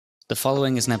The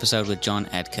following is an episode with John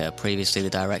Edgar, previously the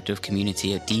Director of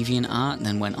Community of DeviantArt, and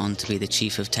then went on to be the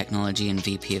Chief of Technology and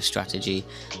VP of Strategy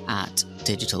at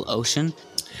DigitalOcean.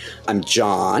 I'm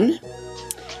John,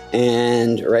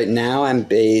 and right now I'm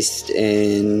based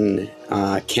in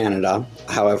Canada.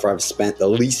 However, I've spent the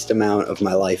least amount of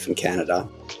my life in Canada.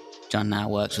 John now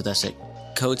works with us at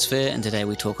Codesphere, and today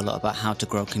we talk a lot about how to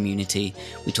grow community.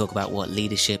 We talk about what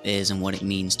leadership is and what it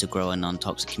means to grow a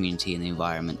non-toxic community in the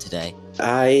environment today.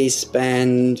 I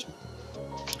spend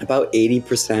about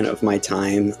 80% of my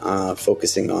time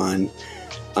focusing on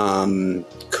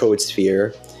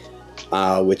Codesphere,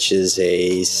 which is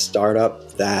a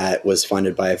startup that was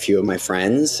funded by a few of my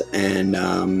friends, and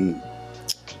I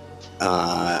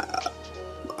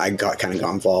got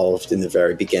involved in the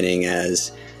very beginning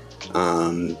as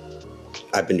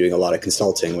I've been doing a lot of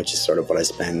consulting, which is sort of what I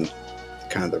spend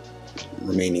kind of the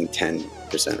remaining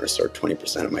 10% or so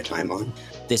 20% of my time on.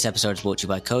 This episode is brought to you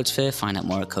by Codesphere. Find out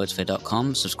more at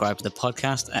codesphere.com. Subscribe to the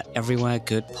podcast at everywhere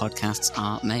good podcasts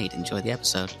are made. Enjoy the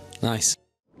episode. Nice.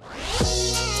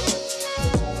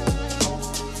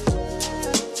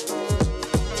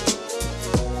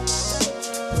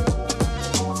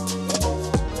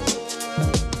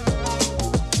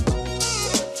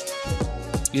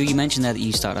 You mentioned there that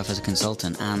you started off as a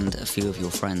consultant and a few of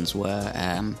your friends were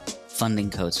funding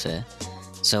Codesphere.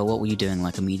 So what were you doing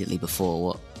immediately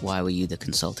before? Why were you the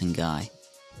consulting guy?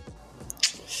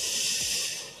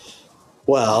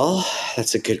 Well,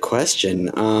 that's a good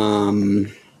question.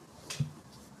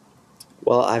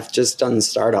 Well, I've just done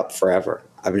startup forever.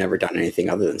 I've never done anything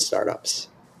other than startups.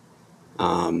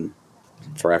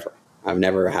 Forever. I've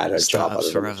never had a job other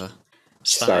than forever.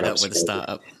 Started up with a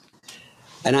startup.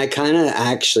 And I kind of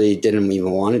actually didn't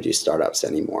even want to do startups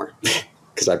anymore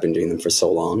because I've been doing them for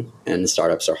so long, and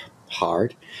startups are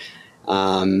hard.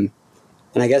 And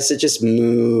I guess it just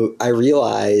moved. I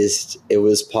realized it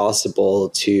was possible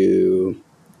to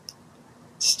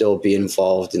still be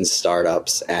involved in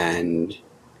startups and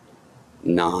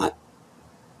not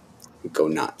go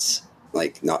nuts,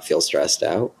 not feel stressed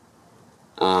out.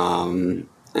 Because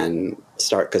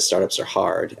startups are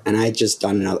hard. And I just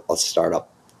done a startup.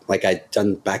 I'd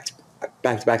done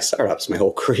back-to-back startups my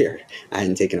whole career. I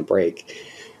hadn't taken a break.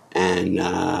 And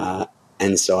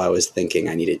so I was thinking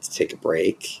I needed to take a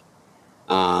break.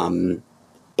 But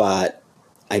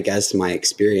I guess my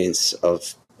experience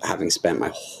of having spent my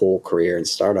whole career in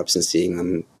startups and seeing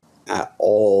them at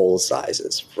all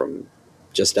sizes, from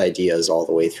just ideas all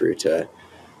the way through to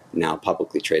now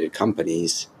publicly traded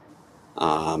companies,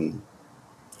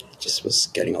 just was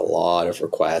getting a lot of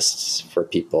requests for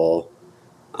people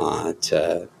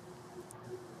to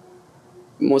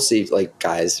mostly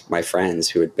guys, my friends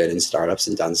who had been in startups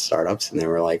and done startups, and they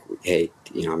were like, hey,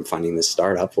 I'm funding this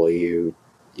startup. Will you,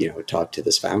 talk to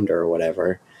this founder or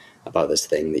whatever about this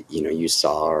thing that, you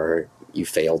saw or you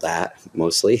failed at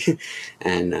mostly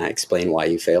and explain why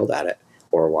you failed at it,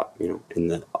 or what, in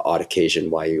the odd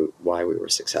occasion, why we were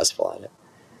successful at it.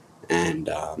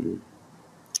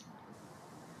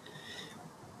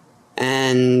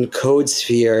 And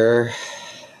Codesphere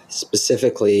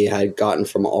specifically had gotten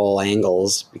from all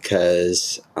angles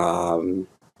because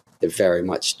it very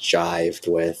much jived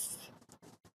with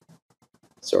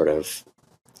sort of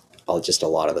just a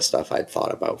lot of the stuff I'd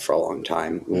thought about for a long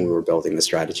time. When we were building the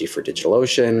strategy for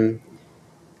DigitalOcean,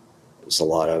 it was a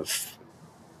lot of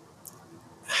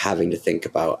having to think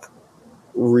about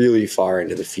really far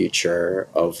into the future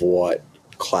of what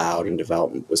cloud and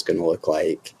development was going to look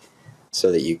like so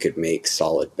that you could make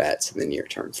solid bets in the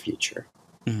near-term future.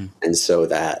 Mm-hmm. And so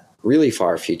that really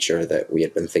far future that we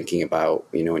had been thinking about,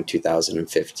 in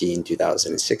 2015,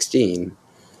 2016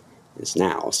 is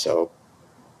now. So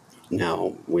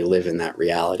now we live in that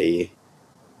reality.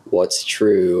 What's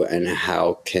true and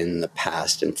how can the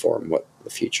past inform what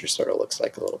the future sort of looks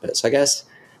like a little bit? So I guess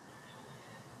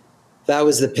that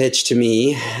was the pitch to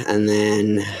me. And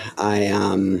then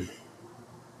I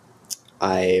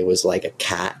was like a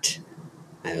cat.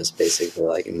 I was basically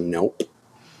like, nope.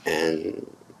 And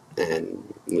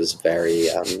was very,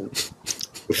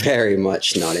 very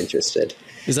much not interested.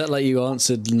 Is that you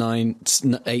answered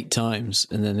 8 times,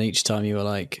 and then each time you were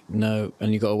like, no,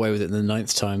 and you got away with it, and the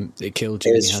 9th time it killed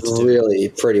you? It's really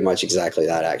pretty much exactly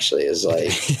that, actually. Is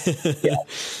yeah.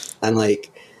 And it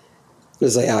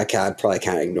was I probably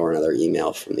can't ignore another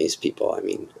email from these people. I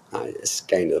mean, it's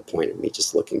getting to the point of me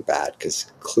just looking bad,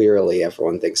 because clearly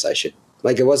everyone thinks I should,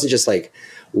 it wasn't just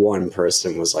one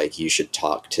person was like, you should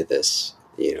talk to this,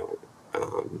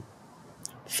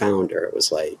 founder. It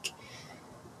was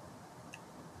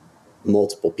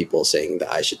multiple people saying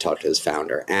that I should talk to this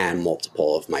founder, and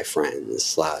multiple of my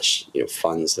friends /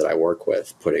 funds that I work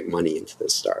with putting money into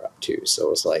this startup too. So it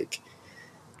was like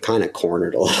kind of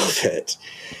cornered a little bit.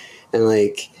 And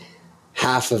like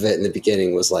half of it in the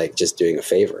beginning was like just doing a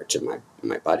favor to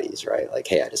my buddies, right? Like,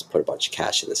 hey, I just put a bunch of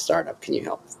cash in the startup. Can you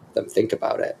help them think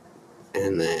about it?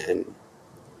 And then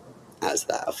as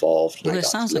that evolved, well, it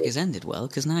sounds like it's ended well,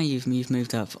 because now you've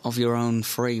moved up of your own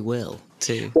free will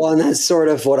too. Well, and that's sort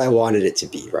of what I wanted it to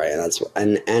be, right?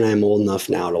 And I'm old enough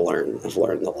now to learn. I've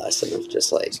learned the lesson of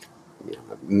just like,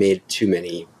 I've made too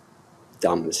many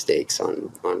dumb mistakes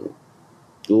on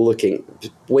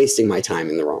wasting my time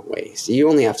in the wrong way. So you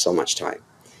only have so much time.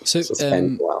 So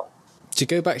spend well. To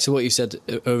go back to what you said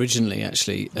originally,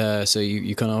 actually, so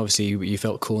you kind of obviously you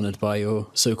felt cornered by your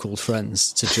so-called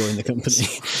friends to join the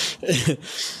company.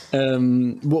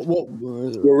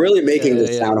 We're really making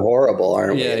this sound horrible,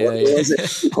 aren't we? It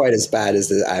wasn't quite as bad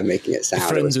as I'm making it sound.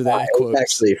 Friends with air quotes. It was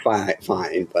actually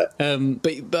fine, but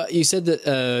you said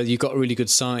that you got a really good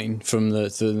sign from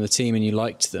the team and you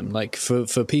liked them. Like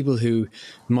for people who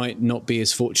might not be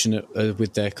as fortunate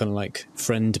with their kind of like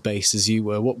friend base as you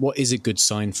were, what is a good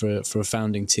sign for a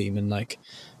founding team, and like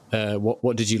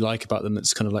what did you like about them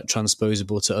that's kind of like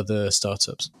transposable to other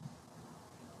startups?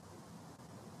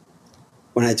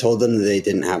 When I told them that they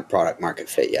didn't have product market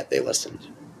fit yet, they listened.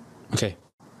 Okay.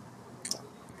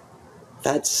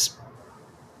 That's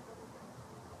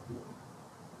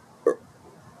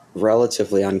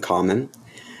relatively uncommon.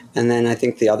 And then I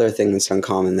think the other thing that's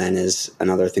uncommon then is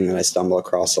another thing that I stumble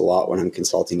across a lot when I'm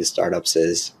consulting to startups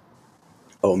is,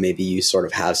 maybe you sort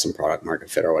of have some product market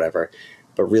fit or whatever,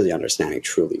 but really understanding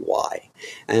truly why.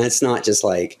 And it's not just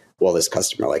like, well, this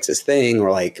customer likes this thing,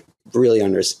 or like really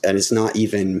and it's not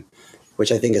even,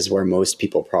 which I think is where most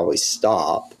people probably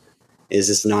stop,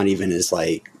 is it's not even as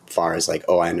like far as like,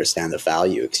 I understand the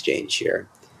value exchange here.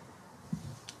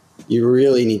 You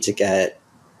really need to get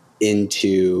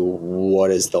into what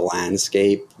is the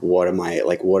landscape, what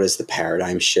is the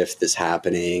paradigm shift that's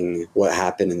happening, what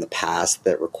happened in the past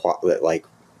that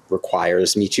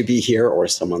requires me to be here, or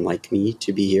someone like me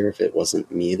to be here. If it wasn't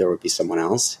me, there would be someone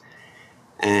else.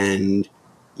 And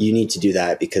you need to do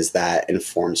that because that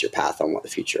informs your path on what the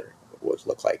future would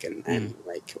look like, and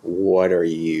like, what are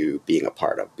you being a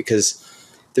part of? Because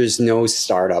there's no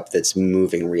startup that's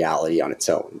moving reality on its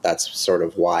own. That's sort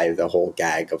of why the whole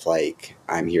gag of like,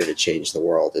 I'm here to change the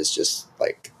world is just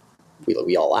like,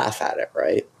 we all laugh at it,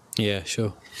 right? Yeah,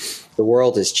 sure. The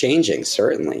world is changing,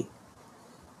 certainly.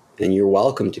 And you're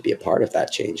welcome to be a part of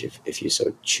that change if you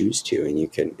so choose to, and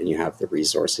you have the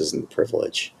resources and the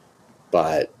privilege.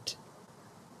 But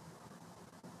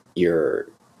you're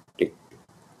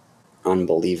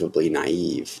unbelievably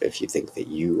naive if you think that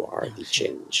you are the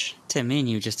change. Tim, me and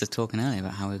you were just talking earlier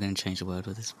about how we're going to change the world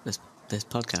with this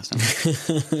podcast.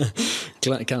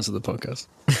 Cancel the podcast.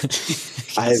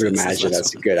 I would imagine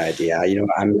that's a good idea.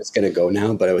 I'm just going to go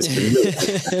now, but it was really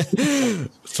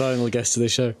final guest of the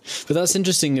show. But that's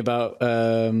interesting about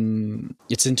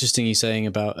it's interesting you saying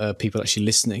about people actually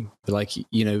listening, like,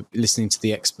 listening to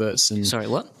the experts. And sorry,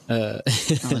 what? I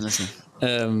wasn't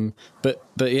listening.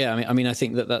 But yeah, I mean, I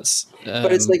think that's.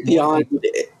 But it's like beyond.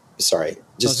 Sorry, I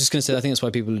was just going to say, I think that's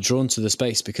why people are drawn to the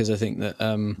space, because I think that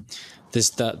there's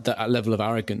that level of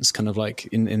arrogance, kind of like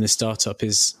in the startup,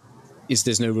 is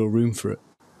there's no real room for it.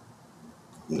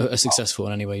 A successful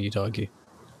one, anyway, you'd argue.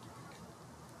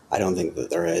 I don't think that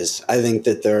there is. I think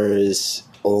that there is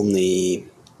only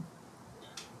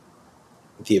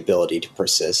the ability to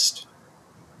persist.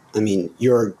 I mean,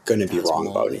 you're going to be wrong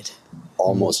about it.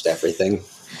 Almost everything,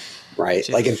 right?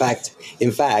 Like, in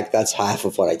fact, that's half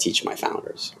of what I teach my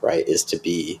founders, right? Is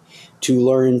to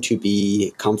learn to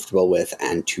be comfortable with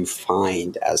and to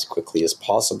find as quickly as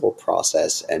possible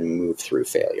process and move through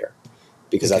failure,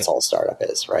 because that's all startup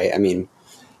is, right? I mean,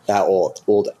 that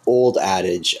old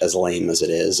adage, as lame as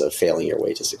it is, of failing your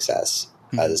way to success,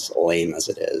 as lame as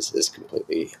it is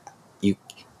completely,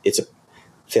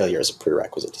 failure is a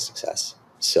prerequisite to success.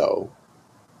 So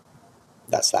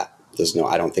that's that.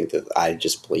 I don't think that, I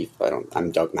just believe,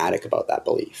 I'm dogmatic about that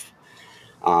belief.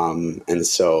 And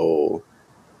so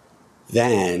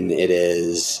then it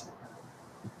is,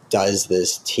 does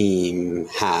this team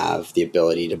have the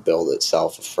ability to build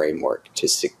itself a framework to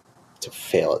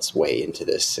fail its way into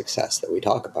this success that we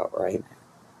talk about, right?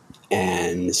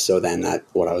 And so then that,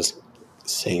 what I was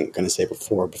going to say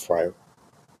before I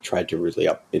tried to really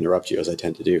interrupt you, as I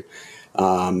tend to do,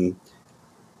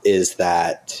 is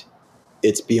that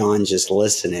it's beyond just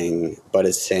listening, but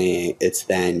it's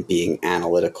then being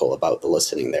analytical about the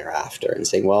listening thereafter and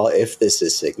saying, well, if this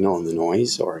is signal in the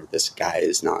noise, or this guy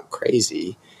is not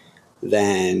crazy,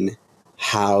 then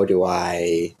how do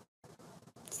I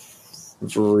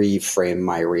reframe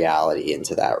my reality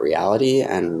into that reality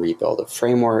and rebuild a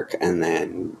framework and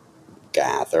then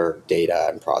gather data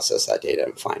and process that data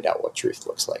and find out what truth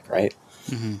looks like, right?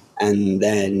 Mm-hmm. And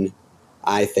then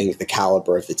I think the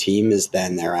caliber of the team is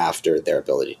then thereafter their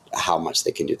ability, how much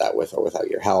they can do that with or without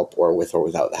your help, or with or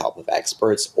without the help of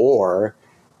experts, or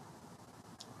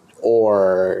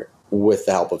with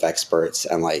the help of experts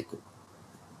and like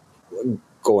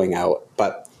going out,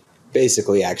 but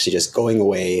basically actually just going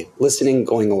away, listening,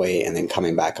 going away, and then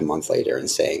coming back a month later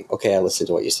and saying, okay, I listened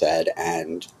to what you said,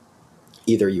 and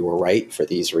either you were right for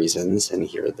these reasons and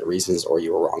here are the reasons, or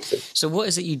you were wrong for. So what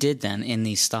is it you did then in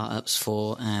these startups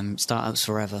for Startups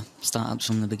Forever, startups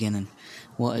from the beginning?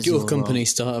 What is your company role?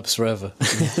 Startups Forever.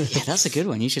 Yeah, that's a good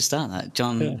one. You should start that.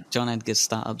 John Edgar's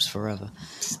Startups Forever.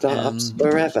 Startups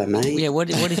Forever, mate. Yeah, what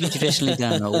have you traditionally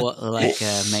done, or what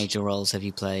major roles have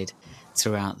you played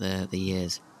throughout the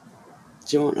years?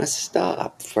 Do you want a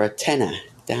startup for a tenner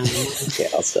down the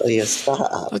market? I'll sell you a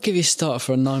startup. I'll give you a startup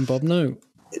for a 9 bob note.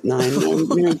 No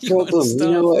problem.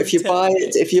 You know what? If you buy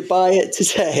it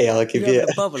today, I'll give you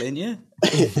a bubble in you.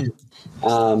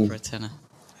 For a tenner.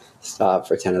 Stop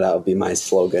for a tenner. That would be my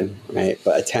slogan, right?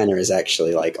 But a tenner is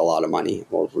actually like a lot of money.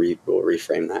 We'll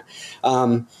reframe that.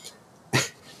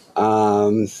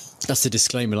 That's the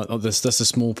disclaimer. Like, that's a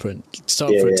small print.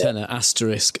 Start for a tenner.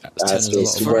 Asterisk. Tenner's a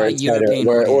lot of for our European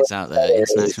audience out there,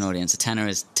 international audience. A tenner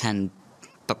is 10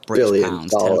 British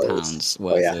pounds, £10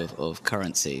 worth of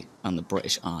currency on the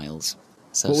British Isles.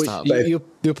 So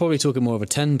you're probably talking more of a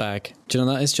 10 bag. Do you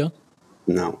know what that is, John?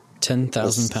 No. £10,000.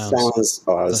 That's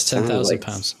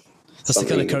 £10,000. That's the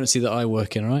kind of currency that I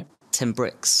work in, right? 10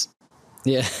 bricks.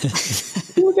 Yeah.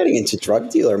 We're getting into drug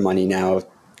dealer money now.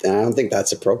 And I don't think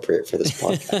that's appropriate for this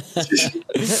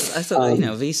podcast. I thought,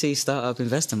 VC startup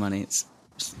investor money, it's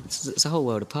a whole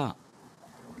world apart.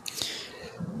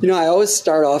 I always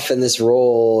start off in this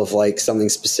role of like something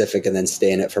specific and then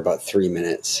stay in it for about 3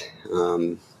 minutes.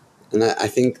 And I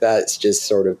think that's just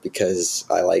sort of because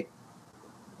I like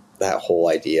that whole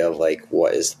idea of like,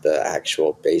 what is the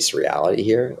actual base reality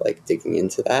here? Like digging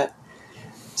into that.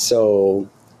 So,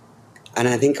 and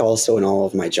I think also in all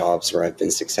of my jobs where I've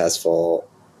been successful,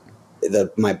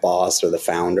 my boss or the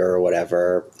founder or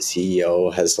whatever, the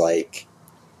CEO has like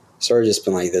sort of just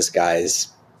been like, this guy's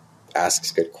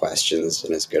asks good questions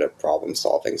and is good at problem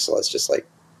solving. So let's just like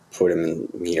put him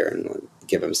in here and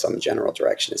give him some general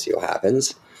direction to see what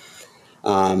happens.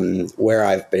 Where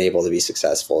I've been able to be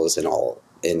successful is in all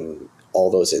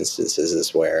those instances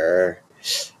is where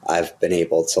I've been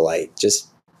able to like just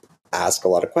ask a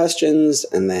lot of questions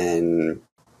and then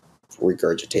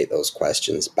regurgitate those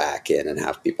questions back in and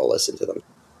have people listen to them.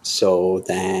 So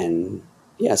then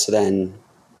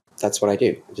that's what I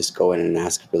do. I just go in and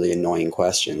ask really annoying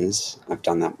questions. I've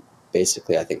done that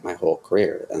basically, I think, my whole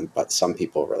career. But some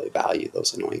people really value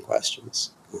those annoying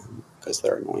questions because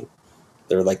they're annoying.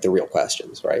 They're like the real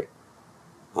questions, right?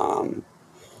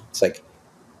 It's like,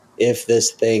 if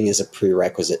this thing is a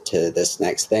prerequisite to this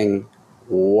next thing,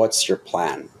 what's your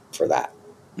plan for that?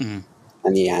 Mm-hmm.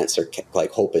 And the answer,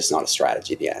 like, hope is not a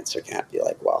strategy. The answer can't be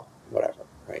like, well, whatever,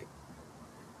 right?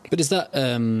 But is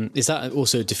that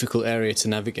also a difficult area to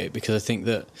navigate? Because I think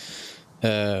that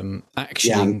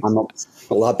actually... Yeah, I'm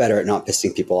a lot better at not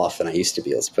pissing people off than I used to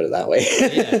be, let's put it that way.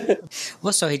 Yeah.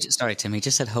 Well, sorry, Tim, he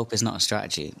just said hope is not a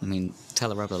strategy. I mean,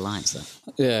 tell a rubber lines,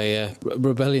 though. Yeah.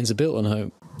 Rebellions are built on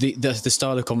hope. The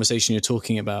style of conversation you're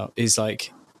talking about is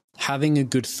like having a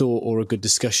good thought or a good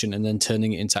discussion and then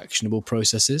turning it into actionable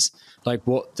processes. Like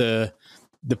what the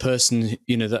person,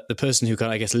 the person who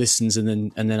kind of, I guess, listens and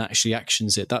then actually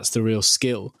actions it. That's the real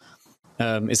skill.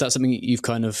 Is that something you've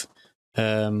kind of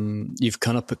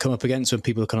come up against when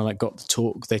people are kind of like got the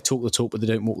talk? They talk the talk, but they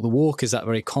don't walk the walk. Is that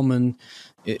very common?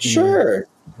 Sure.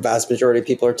 Vast majority of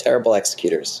people are terrible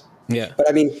executors. Yeah. But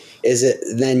I mean, is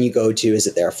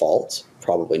it their fault?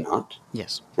 Probably not.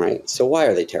 Yes. Right. So why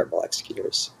are they terrible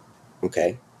executors?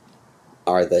 Okay.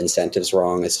 Are the incentives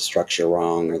wrong? Is the structure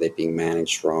wrong? Are they being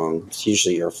managed wrong? It's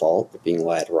usually your fault. They're being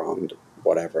led wrong,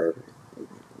 whatever.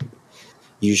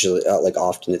 Usually,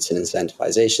 often it's an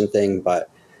incentivization thing, but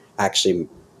actually,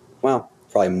 well,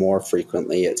 probably more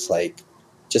frequently, it's like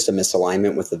just a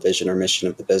misalignment with the vision or mission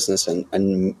of the business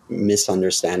and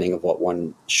misunderstanding of what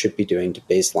one should be doing to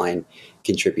baseline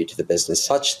contribute to the business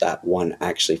such that one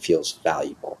actually feels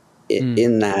valuable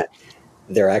in that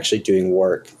they're actually doing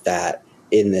work that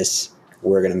in this,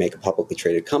 we're going to make a publicly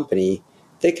traded company.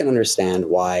 They can understand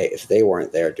why if they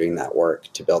weren't there doing that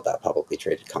work to build that publicly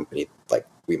traded company, like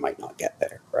we might not get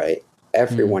there, right?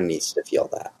 Everyone needs to feel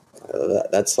that.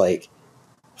 That's like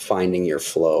finding your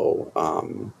flow.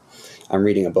 I'm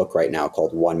reading a book right now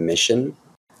called One Mission.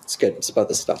 It's good. It's about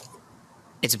this stuff.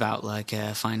 It's about like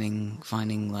finding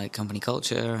like company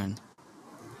culture, and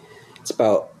it's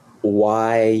about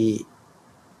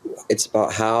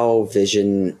how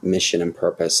vision, mission, and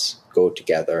purpose go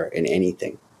together in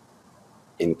anything,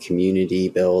 in community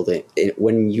building.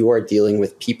 When you are dealing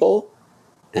with people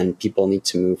and people need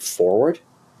to move forward,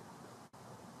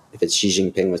 if it's Xi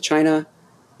Jinping with China,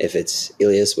 if it's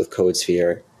Ilias with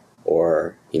Codesphere,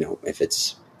 or, if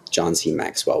it's John C.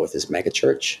 Maxwell with his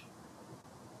megachurch,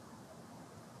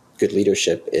 good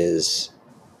leadership is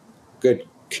good.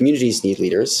 Communities need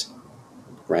leaders,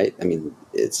 right? I mean,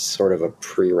 it's sort of a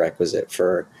prerequisite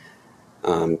for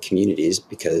communities,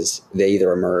 because they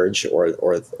either emerge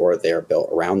or they're built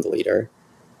around the leader.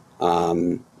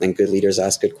 And good leaders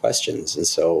ask good questions. And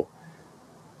so,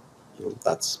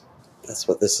 that's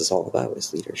what this is all about,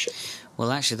 is leadership.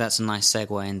 Well, actually, that's a nice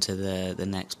segue into the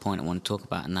next point I want to talk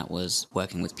about, and that was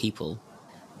working with people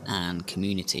and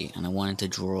community. And I wanted to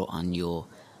draw on your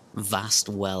vast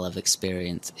well of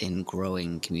experience in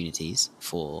growing communities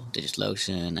for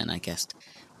DigitalOcean, and I guess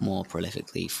more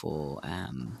prolifically for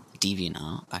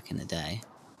DeviantArt back in the day.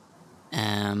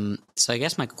 So I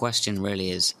guess my question really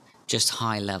is just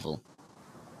high level.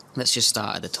 Let's just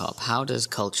start at the top. How does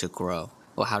culture grow,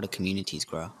 or how do communities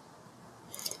grow?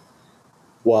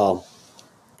 Well,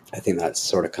 I think that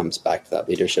sort of comes back to that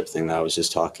leadership thing that I was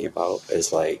just talking about,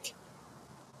 is like,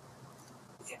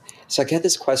 so I get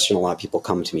this question a lot. People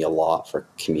come to me a lot for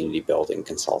community building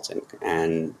consulting,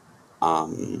 and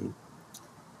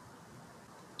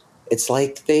it's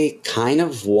like they kind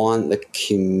of want the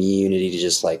community to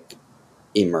just like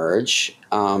emerge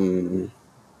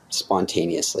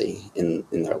spontaneously in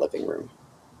their living room.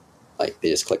 Like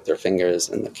they just click their fingers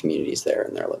and the community's there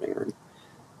in their living room.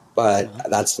 But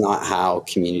that's not how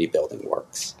community building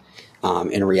works.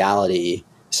 In reality,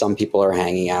 some people are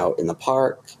hanging out in the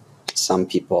park. Some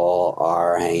people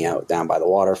are hanging out down by the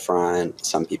waterfront.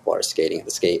 Some people are skating at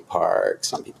the skate park.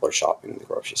 Some people are shopping in the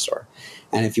grocery store.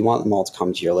 And if you want them all to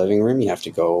come to your living room, you have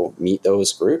to go meet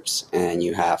those groups, and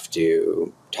you have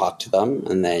to talk to them.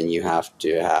 And then you have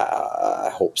to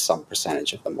hope some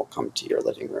percentage of them will come to your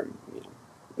living room,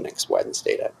 next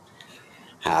Wednesday to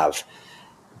have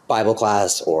Bible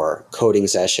class or coding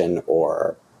session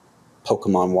or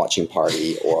Pokemon watching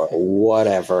party or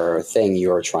whatever thing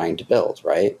you're trying to build,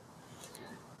 right?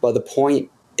 But the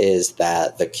point is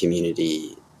that the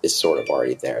community is sort of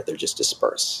already there. They're just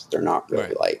dispersed. They're not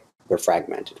really they're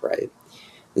fragmented, right?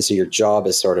 And so your job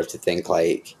is sort of to think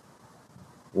like,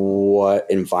 what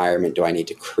environment do I need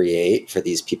to create for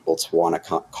these people to want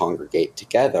to congregate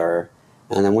together?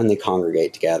 And then when they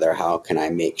congregate together, how can I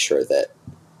make sure that,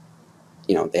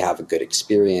 they have a good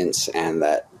experience, and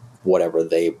that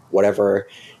whatever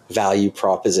value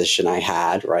proposition I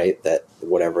had, right, that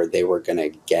whatever they were going to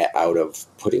get out of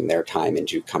putting their time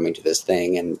into coming to this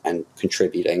thing and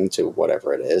contributing to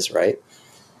whatever it is, right?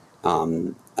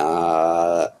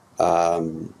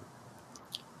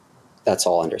 That's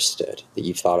all understood, that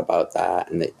you've thought about that,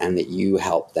 and that you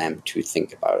help them to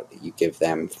think about it, that you give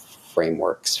them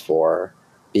frameworks for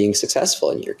being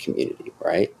successful in your community,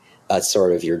 right? That's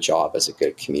sort of your job as a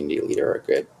good community leader, a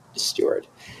good steward.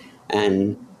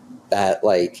 And that,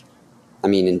 like, I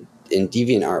mean, in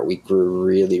DeviantArt, we grew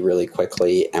really, really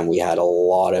quickly, and we had a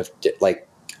lot of,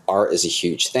 art is a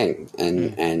huge thing.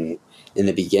 And in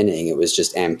the beginning, it was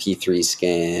just MP3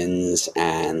 skins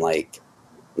and, like,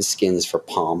 skins for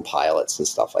Palm Pilots and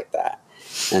stuff like that.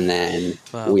 And then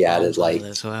we added, like,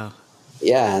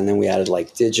 and then we added,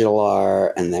 like, digital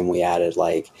art, and then we added,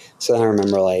 like, so then I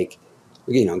remember, like,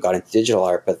 got into digital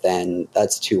art, but then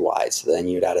that's too wide. So then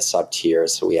you'd add a sub tier.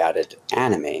 So we added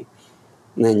anime.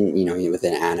 And then,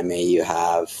 within anime, you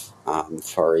have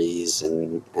furries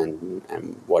and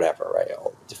whatever, right?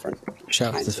 All different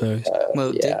Shout out to the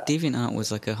furries. DeviantArt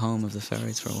was like a home of the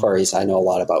furries for a while. Furries, I know a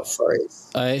lot about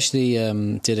furries. I actually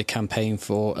did a campaign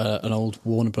for an old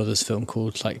Warner Brothers film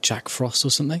called like Jack Frost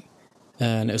or something.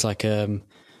 And it was like, and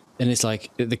it's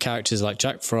like the characters like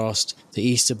Jack Frost, the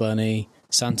Easter Bunny,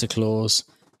 Santa Claus,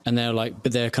 and they're like,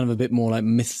 but they're kind of a bit more like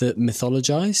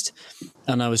mythologized.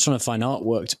 And I was trying to find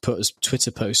artwork to put as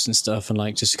Twitter posts and stuff, and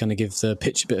like just kind of give the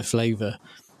pitch a bit of flavor.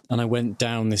 And I went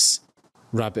down this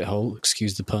rabbit hole,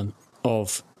 excuse the pun,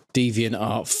 of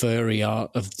DeviantArt, furry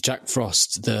art of Jack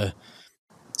Frost, the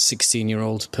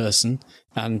 16-year-old person,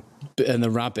 and the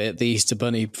rabbit, the Easter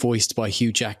Bunny, voiced by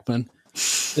Hugh Jackman.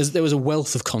 There was a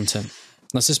wealth of content.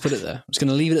 Let's just put it there. I'm just going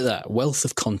to leave it at that. Wealth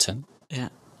of content. Yeah.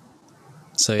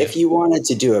 So yeah. If you wanted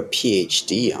to do a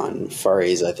PhD on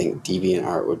furries, I think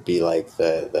DeviantArt would be like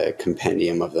the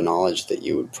compendium of the knowledge that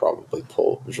you would probably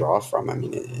draw from. I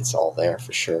mean, it's all there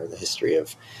for sure. The history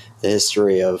of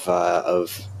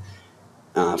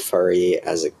furry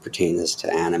as it pertains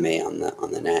to anime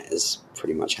on the net has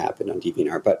pretty much happened on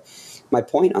DeviantArt. But my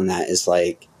point on that is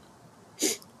like,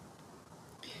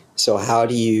 so how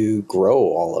do you grow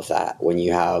all of that when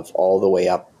you have all the way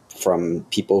up from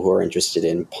people who are interested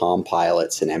in Palm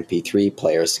Pilots and MP3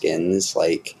 player skins,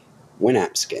 like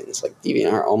Winamp skins? Like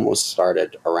DeviantArt almost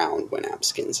started around Winamp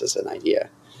skins as an idea.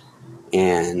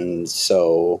 And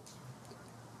so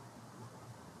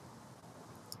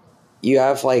you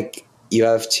have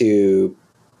to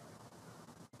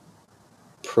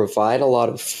provide a lot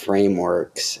of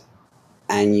frameworks,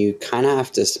 and you kind of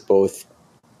have to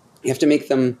you have to make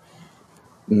them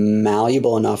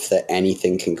malleable enough that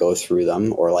anything can go through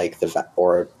them, or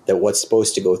that what's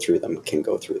supposed to go through them can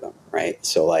go through them, right?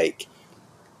 So like,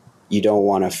 you don't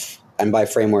want to, and by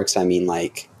frameworks I mean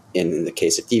like in the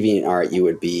case of DeviantArt, you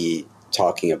would be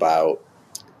talking about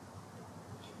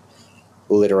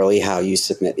literally how you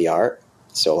submit the art.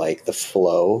 So like the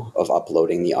flow of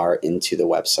uploading the art into the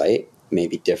website may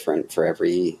be different for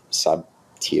every sub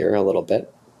tier a little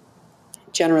bit.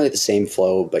 Generally the same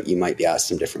flow, but you might be asked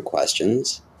some different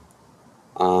questions.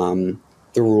 The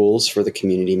rules for the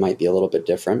community might be a little bit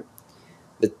different.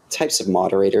 The types of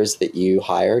moderators that you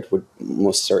hired would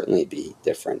most certainly be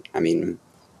different. I mean,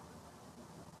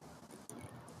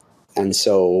 and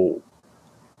so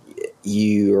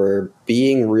you're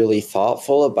being really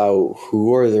thoughtful about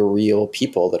who are the real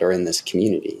people that are in this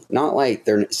community. Not like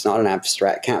it's not an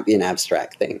abstract, can't be an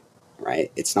abstract thing,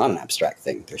 right? It's not an abstract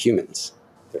thing. They're humans.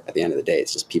 At the end of the day,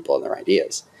 it's just people and their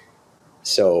ideas.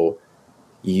 So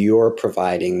you're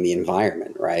providing the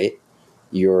environment, right?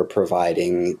 You're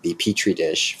providing the petri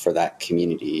dish for that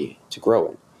community to grow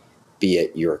in, be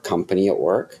it your company at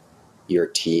work, your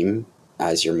team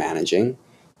as you're managing,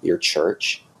 your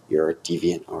church, your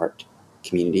DeviantArt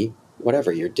community,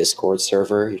 whatever, your Discord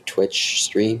server, your Twitch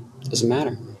stream, doesn't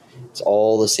matter. It's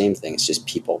all the same thing. It's just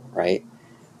people, right?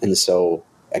 And so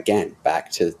again,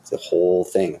 back to the whole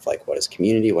thing of like, what is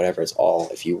community, whatever, it's all,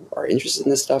 if you are interested in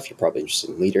this stuff, you're probably interested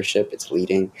in leadership. It's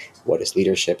leading. What is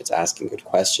leadership? It's asking good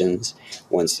questions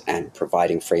and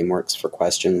providing frameworks for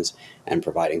questions, and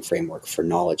providing framework for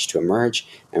knowledge to emerge,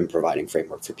 and providing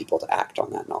framework for people to act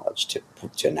on that knowledge, to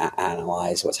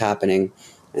analyze what's happening,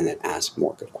 and then ask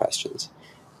more good questions.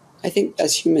 I think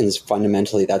as humans,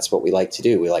 fundamentally, that's what we like to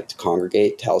do. We like to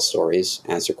congregate, tell stories,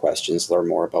 answer questions, learn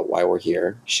more about why we're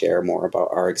here, share more about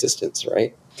our existence,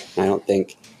 right? And I don't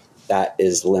think that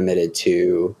is limited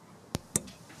to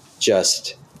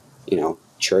just,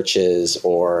 churches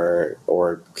or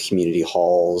community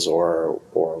halls or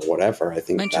whatever. I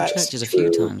think mentioned churches a few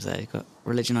times there. You've got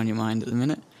religion on your mind at the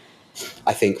minute.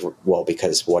 I think, well,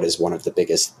 because what is one of the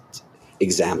biggest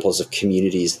examples of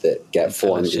communities that get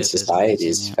formed in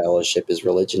societies, fellowship is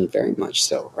religion, very much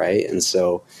so, right? And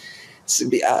so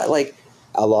like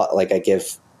a lot, like I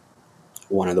give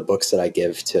one of the books that I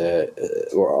give to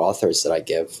or authors that I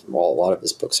give, well, a lot of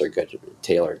his books are good,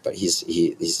 tailored, but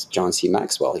he's John C.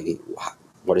 Maxwell.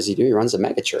 What does he do? He runs a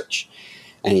mega church,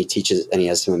 and he teaches, and he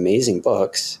has some amazing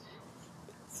books.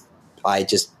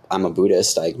 I'm a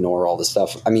Buddhist. I ignore all the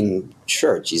stuff. I mean,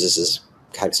 sure, Jesus has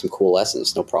had some cool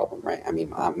lessons, no problem, right? I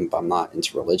mean, I'm not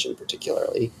into religion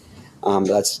particularly. But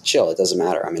that's chill. It doesn't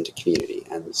matter. I'm into community.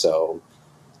 And so,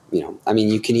 I mean,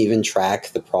 you can even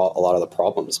track a lot of the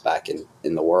problems back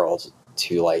in the world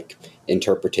to like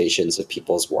interpretations of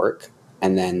people's work,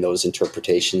 and then those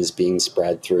interpretations being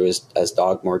spread through as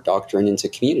dogma or doctrine into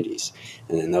communities,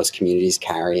 and then those communities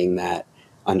carrying that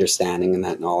understanding and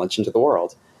that knowledge into the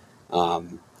world.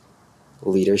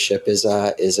 Leadership is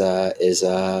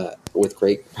with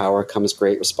great power comes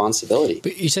great responsibility.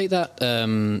 But you take that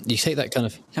kind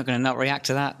of. You're not going to not react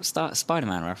to that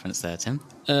Spider-Man reference there, Tim.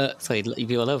 So you'd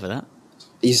be all over that.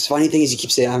 The funny thing is, you keep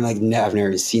saying, I'm like, no, I've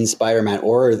never seen Spider-Man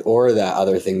or that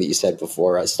other thing that you said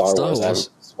before, Star Wars. I haven't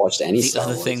watched any Star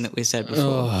Wars. The other thing that we said before.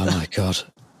 Oh my god!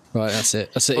 Right, that's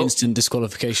it. That's an instant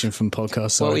disqualification from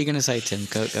podcast. What were you going to say, Tim?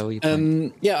 Go.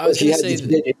 Yeah, I was going to say.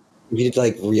 If you did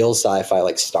like real sci-fi,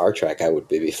 like Star Trek, I would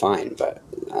be fine, but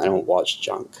I don't watch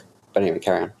junk. But anyway,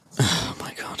 carry on. Oh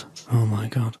my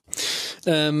god.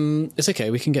 It's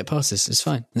okay. We can get past this. It's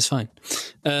fine.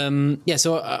 Yeah.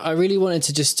 So I really wanted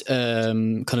to just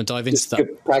kind of dive into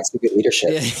that. Practice good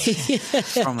leadership.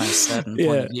 From a certain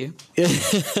point of view.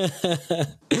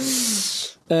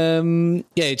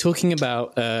 You're talking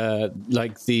about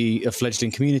like a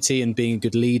fledgling community and being a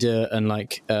good leader, and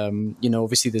like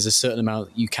obviously there's a certain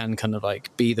amount you can kind of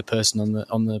like be the person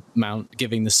on the mount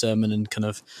giving the sermon and kind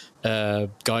of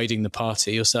guiding the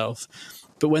party yourself.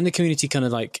 But when the community kind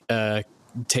of like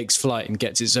takes flight and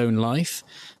gets its own life,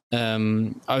 I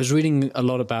was reading a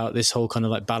lot about this whole kind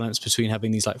of like balance between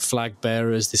having these like flag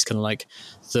bearers, this kind of like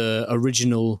the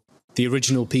original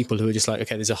people who are just like,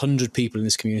 okay, there's 100 people in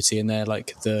this community, and they're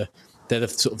the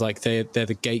sort of like they're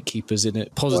the gatekeepers in a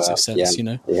positive sense,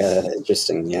 Yeah,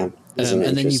 interesting. Yeah,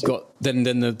 and then you've got then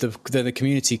the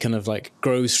community kind of like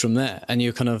grows from there, and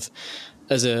you're kind of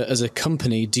as a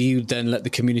company, do you then let the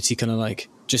community kind of like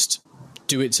just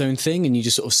do its own thing and you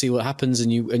just sort of see what happens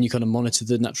and you kind of monitor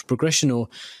the natural progression, or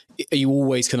are you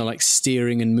always kind of like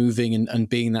steering and moving and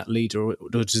being that leader, or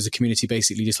does the community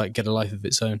basically just like get a life of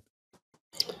its own?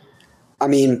 I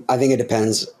mean, I think it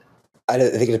depends. I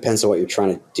think it depends on what you're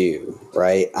trying to do,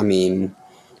 right? I mean,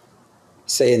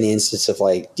 say in the instance of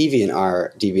like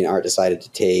DeviantArt decided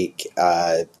to take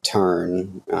a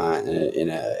turn in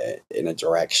a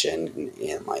direction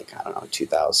in like, I don't know,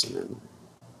 2000 and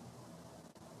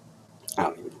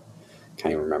can't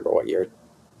even remember what year,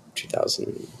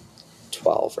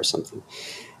 2012 or something.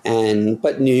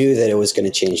 But knew that it was going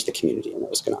to change the community and it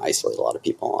was going to isolate a lot of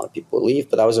people. A lot of people would leave,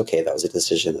 but that was okay. That was a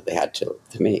decision that they had to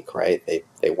make, right?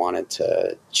 They wanted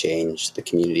to change the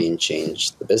community and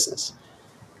change the business.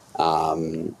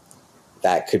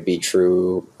 That could be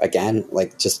true again.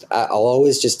 Like I'll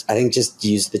always I think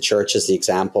use the church as the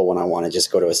example when I want to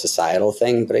just go to a societal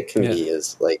thing, but it can be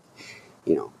as like,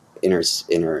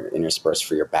 interspersed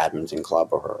for your badminton club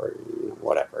or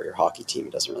whatever, your hockey team.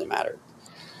 It doesn't really matter.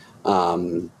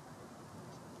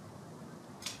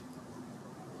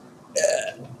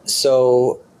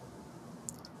 So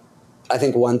I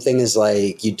think one thing is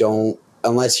like,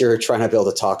 unless you're trying to build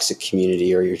a toxic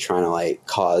community or you're trying to like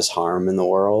cause harm in the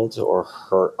world or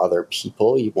hurt other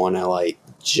people, you want to like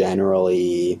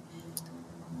generally,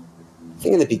 I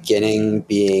think in the beginning,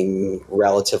 being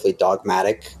relatively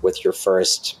dogmatic with your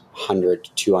first 100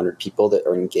 to 200 people that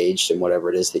are engaged in whatever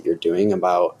it is that you're doing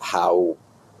about how,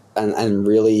 and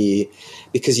really,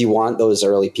 because you want those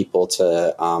early people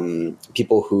to,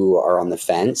 people who are on the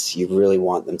fence, you really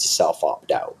want them to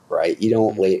self-opt out, right? You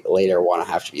don't later want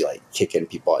to have to be like kicking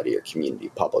people out of your community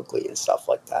publicly and stuff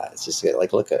like that. It's just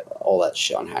like, look at all that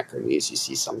shit on Hacker News you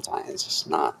see sometimes. It's just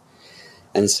not.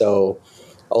 And so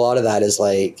a lot of that is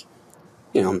like,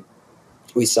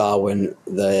 we saw when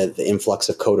the influx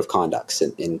of code of conducts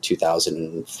in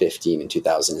 2015 and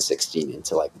 2016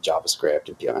 into like the JavaScript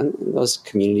and those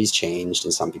communities changed,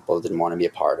 and some people didn't want to be a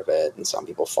part of it and some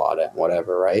people fought it,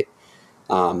 whatever, right?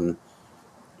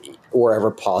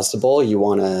 Wherever possible,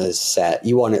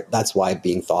 that's why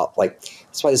being thought, like,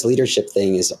 that's why this leadership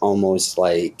thing is almost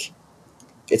like,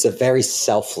 it's a very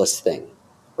selfless thing,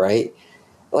 right?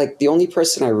 Like the only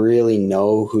person I really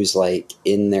know who's like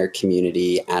in their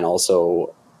community and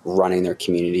also running their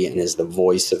community and is the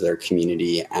voice of their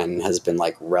community and has been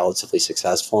like relatively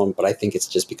successful, but I think it's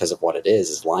just because of what it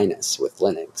is Linus with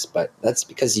Linux. But that's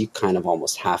because you kind of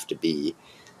almost have to be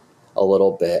a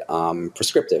little bit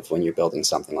prescriptive when you're building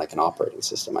something like an operating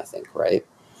system, I think, right?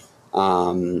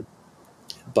 But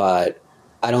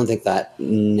I don't think that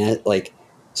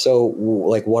so,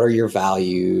 like, what are your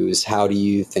values? How do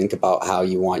you think about how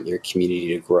you want your community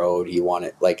to grow? Do you want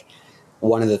it, like,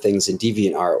 one of the things in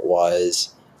DeviantArt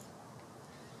was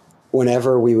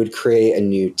whenever we would create a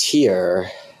new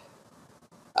tier,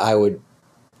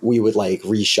 we would like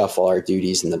reshuffle our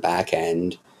duties in the back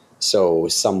end. So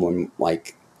someone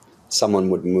would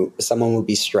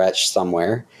be stretched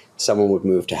somewhere. Someone would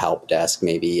move to help desk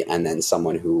maybe, and then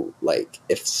someone who, like,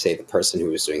 if say the person who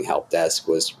was doing help desk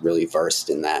was really versed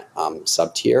in that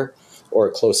sub tier or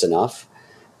close enough,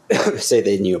 say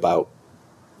they knew about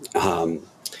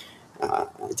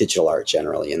digital art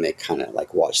generally, and they kind of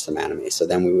like watched some anime. So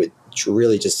then we would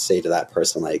really just say to that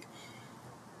person like,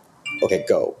 okay,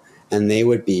 go. And they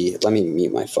would be, let me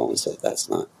mute my phone so that's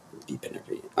not beeping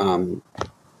every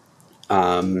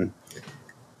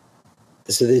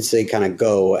so they'd say kind of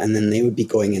go, and then they would be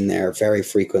going in there very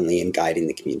frequently and guiding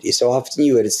the community. So often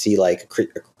you would see like a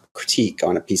critique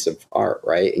on a piece of art,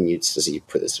 right? And you'd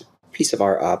put this piece of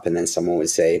art up, and then someone would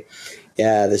say,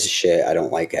 yeah, this is shit, I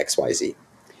don't like XYZ.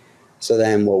 So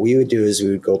then what we would do is we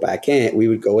would go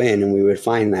in and we would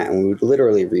find that, and we would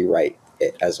literally rewrite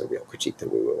it as a real critique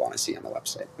that we would want to see on the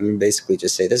website. And we basically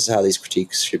just say, this is how these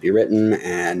critiques should be written,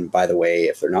 and by the way,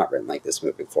 if they're not written like this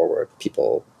moving forward,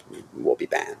 people will be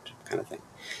banned, kind of thing.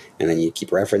 And then you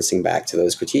keep referencing back to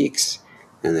those critiques,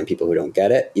 And then people who don't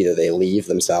get it, either they leave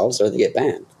themselves or they get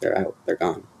banned. They're out. They're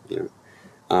gone.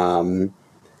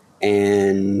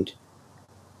 And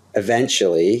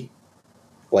eventually,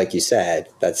 like you said,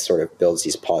 that sort of builds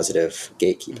these positive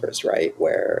gatekeepers, right?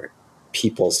 Where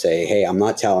people say, "Hey, I'm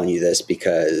not telling you this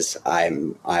because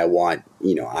I'm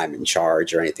in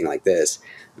charge or anything like this.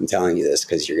 I'm telling you this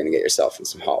because you're going to get yourself in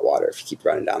some hot water if you keep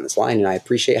running down this line. And I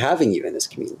appreciate having you in this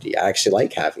community. I actually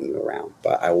like having you around,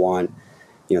 but I want,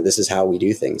 this is how we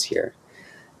do things here."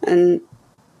 And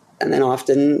then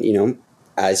often,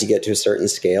 as you get to a certain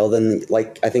scale, then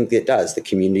like I think it does, the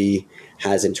community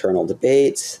has internal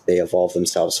debates, they evolve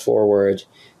themselves forward.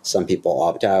 Some people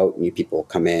opt out, new people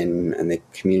come in, and the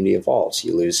community evolves.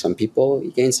 You lose some people,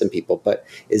 you gain some people, but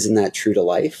isn't that true to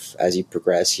life? As you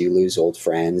progress, you lose old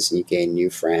friends and you gain new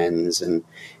friends. And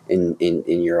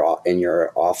in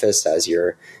your office, as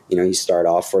you start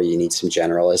off where you need some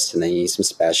generalists, and then you need some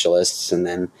specialists, and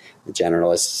then the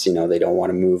generalists, they don't want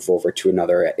to move over to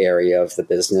another area of the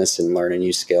business and learn a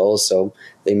new skill, so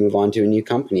they move on to a new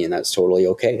company, and that's totally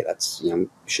okay. That's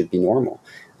should be normal.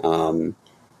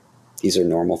 These are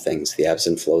normal things, the ebbs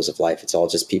and flows of life. It's all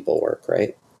just people work,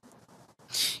 right?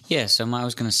 Yeah, so I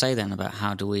was going to say then about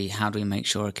how do we make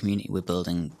sure a community we're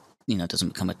building, doesn't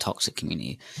become a toxic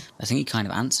community. I think you kind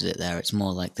of answered it there. It's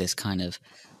more like this kind of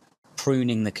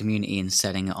pruning the community and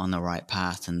setting it on the right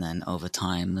path, and then over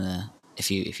time,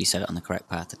 if you set it on the correct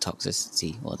path, the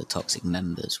toxicity or the toxic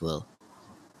members will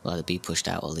either be pushed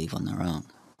out or leave on their own.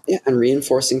 Yeah, and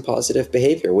reinforcing positive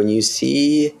behavior. When you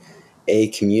see a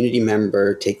community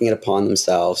member taking it upon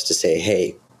themselves to say,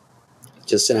 "Hey,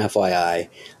 just an FYI,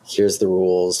 here's the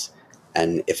rules,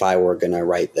 and if I were going to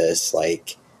write this,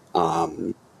 like,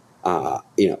 if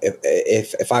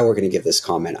I were going to give this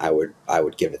comment, I would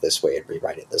give it this way and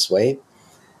rewrite it this way."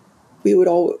 We would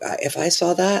all, if I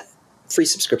saw that, free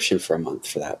subscription for a month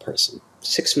for that person,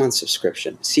 6 month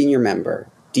subscription, senior member,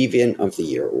 Deviant of the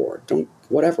Year award,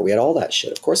 whatever. We had all that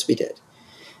shit. Of course we did.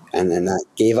 And then that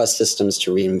gave us systems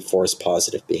to reinforce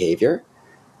positive behavior.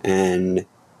 And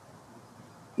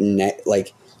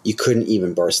you couldn't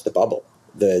even burst the bubble.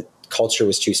 The culture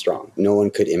was too strong. No one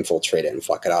could infiltrate it and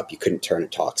fuck it up. You couldn't turn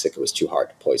it toxic. It was too hard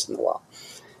to poison the well.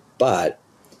 But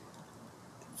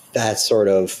that's sort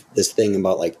of this thing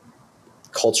about like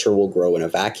culture will grow in a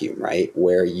vacuum, right?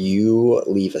 Where you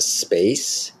leave a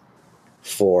space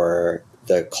for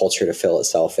the culture to fill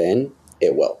itself in,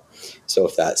 it will. So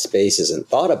if that space isn't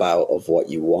thought about of what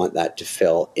you want that to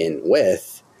fill in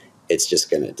with, it's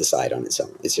just going to decide on its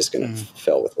own. It's just going to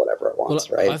fill with whatever it wants,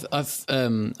 right?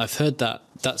 I've heard that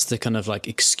that's the kind of like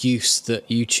excuse that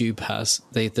YouTube has.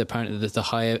 They apparently the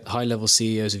high level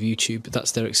CEOs of YouTube,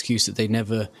 that's their excuse, that they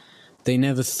never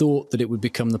thought that it would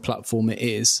become the platform it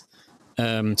is.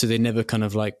 So they never kind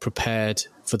of like prepared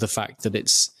for the fact that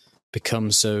it's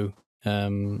become so.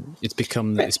 It's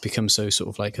become so sort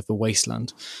of like of a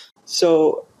wasteland.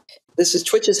 So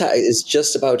Twitch is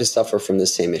just about to suffer from the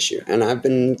same issue. And I've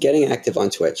been getting active on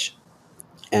Twitch.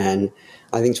 And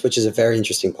I think Twitch is a very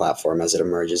interesting platform as it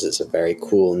emerges. It's a very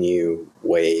cool new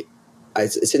way.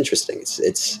 It's interesting.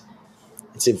 It's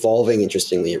evolving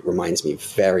interestingly. It reminds me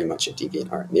very much of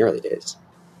DeviantArt in the early days.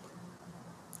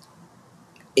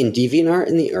 In DeviantArt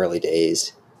in the early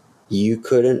days, you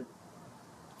couldn't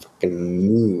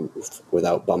move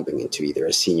without bumping into either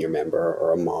a senior member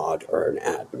or a mod or an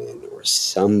admin or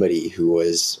somebody who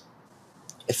was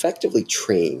effectively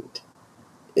trained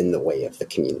in the way of the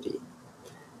community.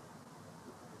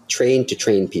 Trained to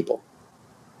train people,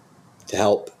 to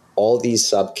help all these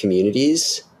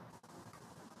sub-communities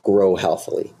grow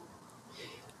healthily.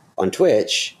 On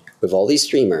Twitch, with all these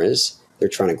streamers, they're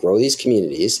trying to grow these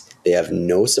communities. They have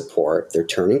no support. They're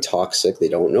turning toxic. They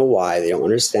don't know why. They don't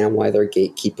understand why their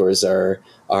gatekeepers are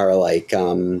like,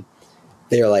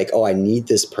 they're like, "Oh, I need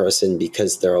this person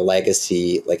because they're a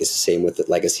legacy." Like it's the same with the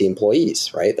legacy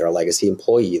employees, right? They're a legacy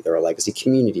employee. They're a legacy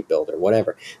community builder,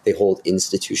 whatever. They hold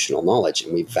institutional knowledge,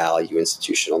 and we value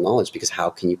institutional knowledge because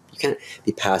how can you can't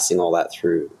be passing all that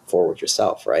forward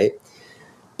yourself, right?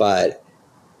 But,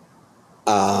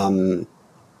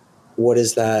 what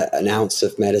is that? An ounce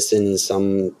of medicine,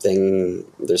 something,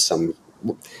 there's some,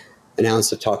 an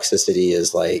ounce of toxicity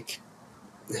is like,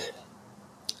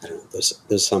 I don't know,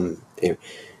 there's some, anyway,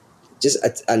 just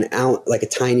an ounce, like a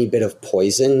tiny bit of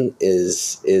poison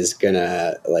is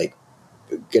gonna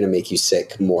make you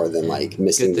sick more than like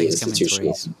missing the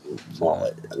institutional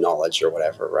knowledge or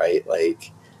whatever, right?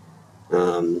 Like,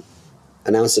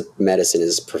 an ounce of medicine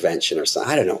is prevention or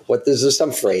something. I don't know what. There's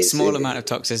some phrase. Small amount of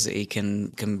toxicity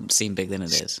can seem bigger than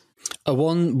it is.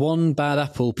 One bad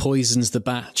apple poisons the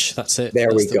batch. That's it. There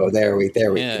That's we go. There we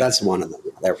go. Yeah. That's one of them.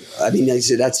 There we go. I mean,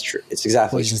 that's true. It's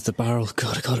exactly Poisons the barrel.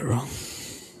 God, I got it wrong.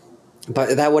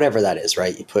 But that, whatever that is,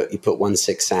 right? You put 1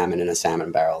 sick salmon in a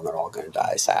salmon barrel, and they're all going to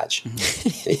die. Sag.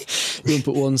 You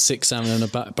put 1 sick salmon in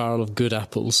a barrel of good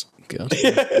apples. God.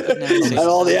 And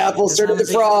all the apples turned into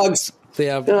frogs.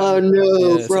 Oh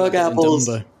no, frog apples.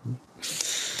 Does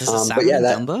the salmon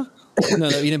Dumbo?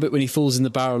 No, but when he falls in the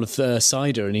barrel of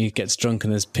cider and he gets drunk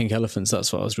and there's pink elephants,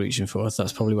 that's what I was reaching for.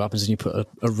 That's probably what happens when you put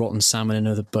a rotten salmon in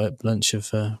with a bunch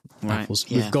of apples.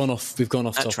 Yeah. We've gone off. That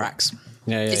topic. Tracks.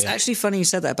 Yeah, it's actually funny you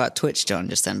said that about Twitch, John,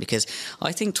 just then, because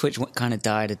I think Twitch kind of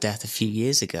died a death a few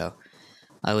years ago.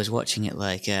 I was watching it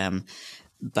like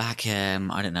back,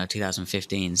 I don't know,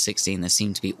 2015, 16. There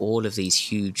seemed to be all of these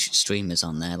huge streamers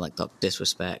on there, like Dr.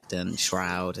 Disrespect and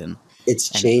Shroud and. It's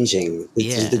changing.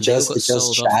 The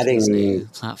just chatting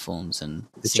platforms and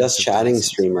the just chatting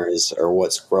streamers are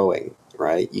what's growing,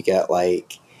 right? You get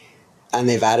like, and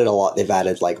they've added a lot. They've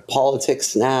added like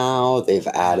politics now. They've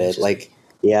added like,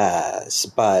 yes,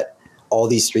 but all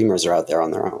these streamers are out there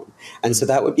on their own, and so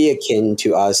that would be akin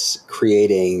to us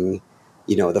creating,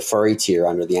 the furry tier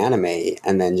under the anime,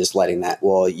 and then just letting that.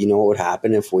 Well, you know what would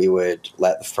happen if we would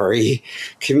let the furry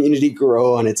community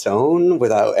grow on its own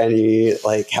without any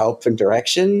like help and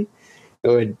direction? It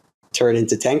would turn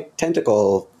into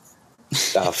tentacle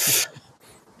stuff.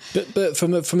 But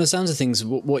from the sounds of things,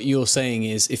 what you're saying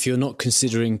is, if you're not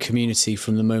considering community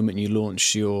from the moment you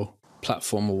launch your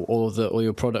platform or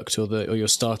your product or your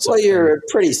startup, well, you're a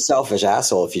pretty selfish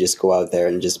asshole if you just go out there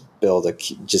and just build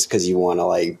just because you want to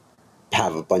like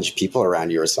have a bunch of people around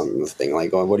you or something,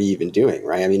 like going, what are you even doing,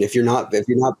 right? I mean, if you're not being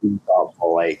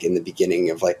thoughtful, like in the beginning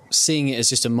of like seeing it as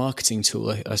just a marketing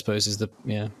tool, I suppose is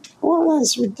well,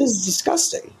 that's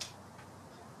disgusting.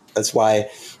 That's why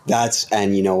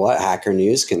and you know what? Hacker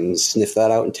News can sniff that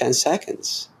out in 10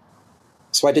 seconds.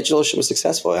 That's why DigitalOcean was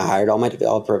successful. I hired all my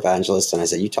developer evangelists and I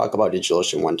said, you talk about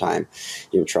DigitalOcean one time,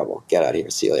 you're in trouble. Get out of here.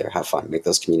 See you later. Have fun. Make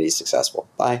those communities successful.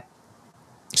 Bye.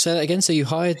 Say that again. So you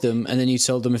hired them, and then you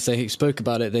told them if they spoke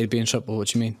about it, they'd be in trouble. What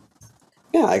do you mean?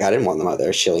 Yeah, I didn't want them out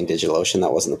there shilling DigitalOcean.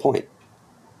 That wasn't the point.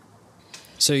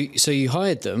 So you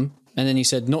hired them, and then you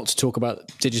said not to talk about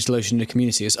DigitalOcean in the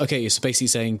community. Okay, you're basically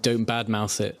saying don't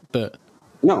badmouth it, but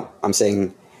no, I'm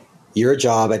saying your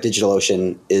job at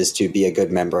DigitalOcean is to be a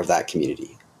good member of that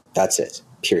community. That's it.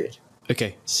 Period.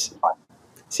 Okay. See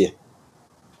ya.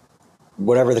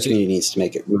 Whatever the community needs to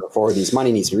make it move forward, needs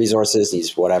money, needs resources,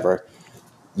 needs whatever.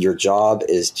 Your job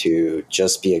is to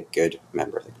just be a good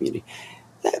member of the community.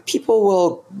 People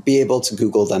will be able to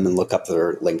Google them and look up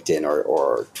their LinkedIn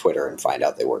or Twitter and find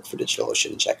out they work for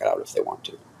DigitalOcean and check it out if they want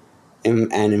to.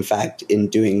 And in fact, in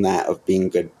doing that, of being a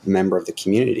good member of the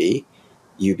community,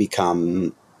 you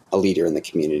become a leader in the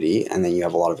community, and then you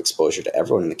have a lot of exposure to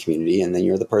everyone in the community, and then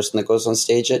you're the person that goes on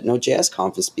stage at Node.js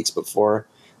Conf and speaks before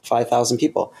 5,000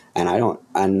 people. And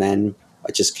then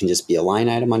it can just be a line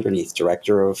item underneath,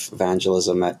 Director of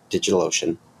Evangelism at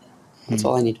DigitalOcean. That's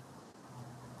all I need.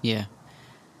 Yeah.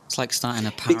 It's like starting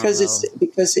a parallel.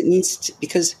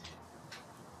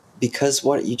 Because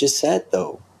what you just said,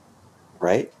 though,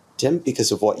 right, Tim?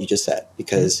 Because of what you just said.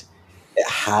 Because it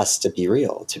has to be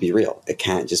real to be real. It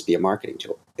can't just be a marketing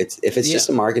tool. If it's just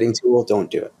a marketing tool, don't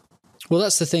do it. Well,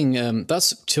 that's the thing. That's,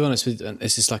 to be honest with,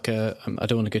 it's just like I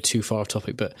don't want to go too far off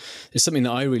topic, but it's something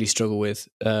that I really struggle with.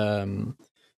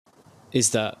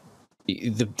 Is that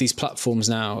these platforms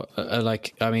now are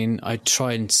like, I mean, I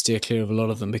try and steer clear of a lot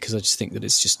of them because I just think that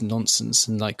it's just nonsense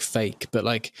and like fake. But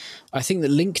like, I think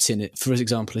that LinkedIn, for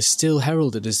example, is still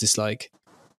heralded as this like,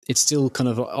 it's still kind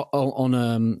of on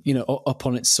up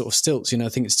on its sort of stilts. I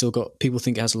think it's still got, people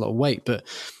think it has a lot of weight, but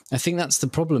I think that's the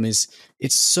problem. Is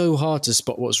it's so hard to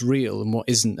spot what's real and what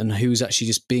isn't, and who's actually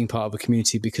just being part of a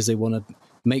community because they want to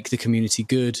make the community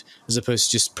good, as opposed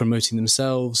to just promoting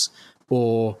themselves,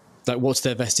 or like what's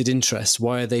their vested interest?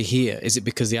 Why are they here? Is it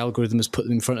because the algorithm has put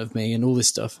them in front of me and all this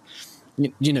stuff?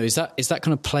 Is that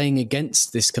kind of playing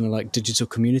against this kind of like digital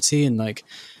community and like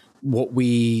what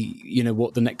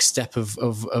what the next step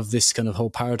of this kind of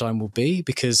whole paradigm will be,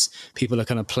 because people are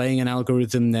kind of playing an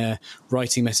algorithm, they're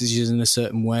writing messages in a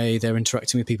certain way, they're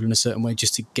interacting with people in a certain way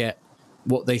just to get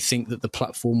what they think that the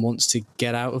platform wants to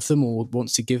get out of them or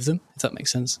wants to give them, if that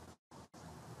makes sense.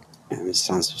 Yeah, it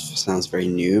sounds very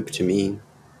noob to me.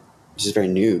 It's just very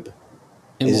noob.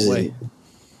 In what way?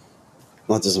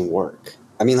 Well, it doesn't work.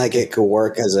 I mean, like, it could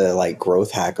work as a like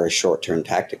growth hack or a short-term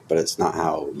tactic, but it's not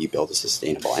how you build a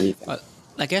sustainable anything.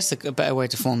 I guess a better way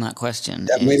to form that question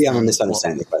Maybe is I'm then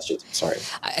misunderstanding the question. Sorry.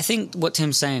 I think what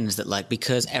Tim's saying is that, like,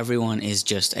 because everyone is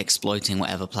just exploiting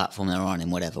whatever platform they're on in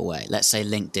whatever way. Let's say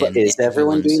LinkedIn. But is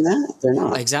everyone doing that? They're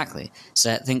not. Exactly.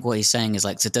 So I think what he's saying is,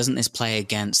 like, so doesn't this play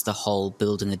against the whole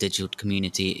building a digital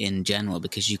community in general?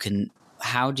 Because you can,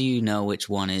 how do you know which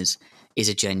one is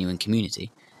a genuine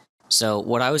community? So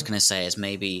what I was going to say is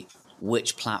maybe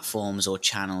which platforms or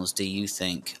channels do you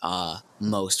think are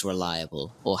most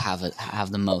reliable or have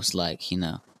the most, like, you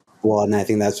know? Well, and I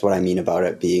think that's what I mean about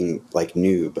it being like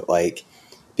new, but like,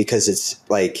 because it's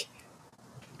like,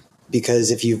 because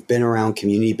if you've been around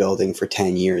community building for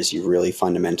 10 years, you really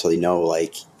fundamentally know,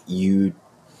 like,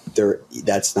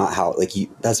 that's not how, like,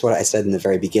 that's what I said in the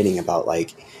very beginning about,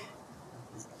 like,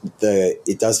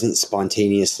 it doesn't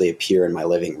spontaneously appear in my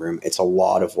living room. It's a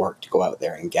lot of work to go out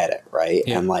there and get it. Right.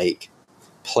 Yeah. And like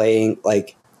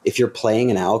if you're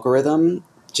playing an algorithm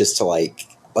just to like,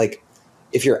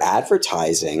 if you're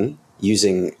advertising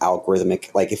using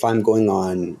algorithmic, like if I'm going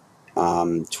on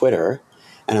Twitter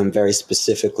and I'm very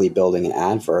specifically building an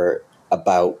advert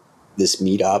about this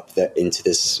meetup that into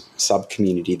this sub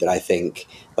community that I think,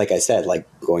 like I said, like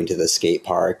going to the skate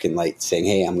park and like saying,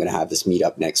 hey, I'm going to have this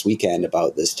meetup next weekend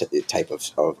about this type of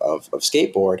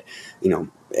skateboard, you know,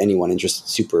 anyone interested,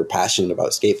 super passionate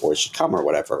about skateboards should come or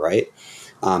whatever. Right.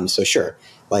 So sure.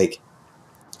 Like,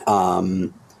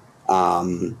 but,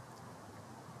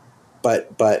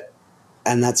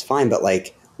 and that's fine. But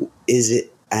like, is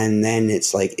it, and then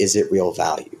it's like, is it real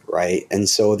value? Right. And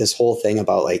so this whole thing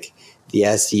about like the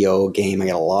SEO game, I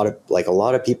get a lot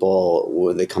of people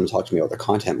when they come talk to me about their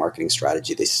content marketing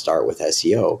strategy, they start with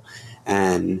SEO,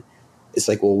 and it's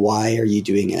like, well, why are you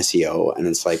doing SEO? And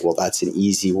it's like, well, that's an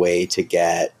easy way to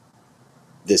get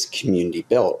this community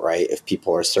built, right? If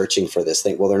people are searching for this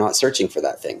thing, well, they're not searching for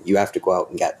that thing. You have to go out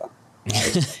and get them.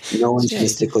 Right? No one's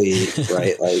mystically,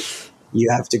 right? Like, you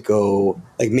have to go,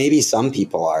 like, maybe some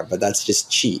people are, but that's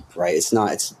just cheap, right? It's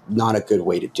not a good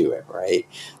way to do it, right?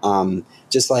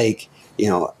 Just like, you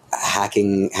know,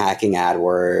 hacking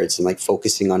AdWords and like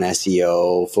focusing on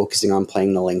SEO, focusing on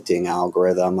playing the LinkedIn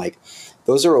algorithm, like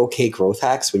those are okay growth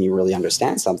hacks when you really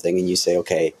understand something and you say,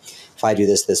 okay, if I do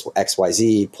this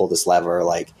XYZ, pull this lever,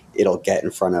 like it'll get in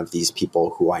front of these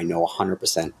people who I know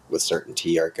 100% with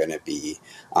certainty are going to be,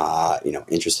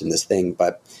 interested in this thing.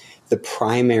 But the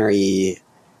primary,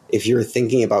 if you're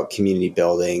thinking about community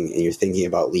building and you're thinking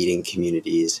about leading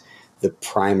communities, the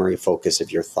primary focus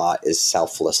of your thought is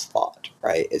selfless thought,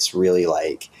 right? It's really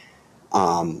like,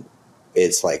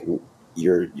 it's like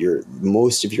your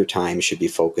most of your time should be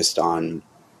focused on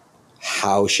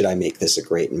how should I make this a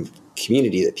great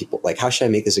community that people like, how should I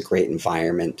make this a great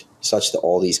environment such that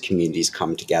all these communities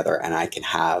come together and I can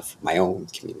have my own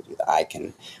community, that I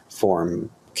can form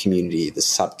community, this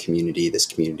sub community, this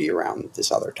community around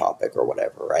this other topic or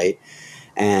whatever. Right.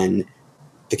 And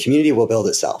the community will build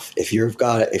itself. If you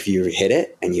hit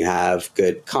it and you have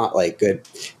good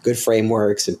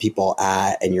frameworks and people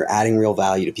and you're adding real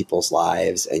value to people's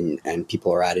lives and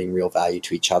people are adding real value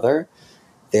to each other,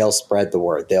 they'll spread the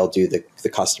word. They'll do the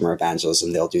customer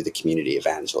evangelism. They'll do the community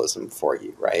evangelism for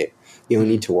you, right? You don't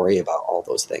need to worry about all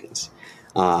those things.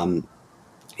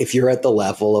 If you're at the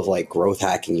level of like growth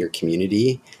hacking your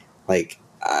community, like,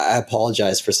 I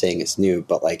apologize for saying it's new,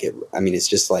 but like, it's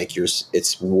just like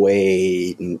it's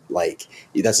way like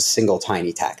that's a single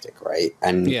tiny tactic. Right.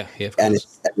 And yeah, of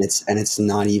course. And it's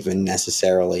not even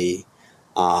necessarily,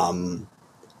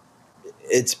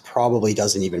 it's probably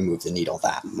doesn't even move the needle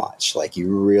that much. Like,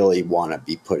 you really want to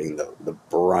be putting the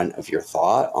brunt of your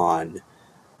thought on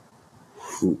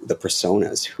who the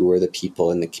personas, who are the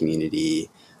people in the community,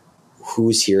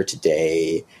 who's here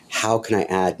today, how can I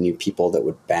add new people that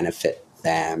would benefit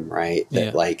them, right?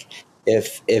 That like,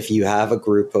 if you have a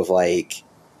group of like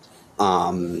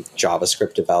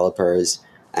JavaScript developers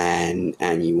and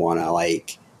you want to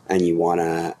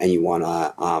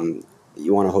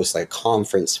host like a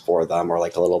conference for them or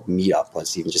like a little meetup,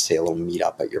 let's even just say a little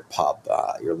meetup at your pub,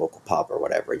 your local pub or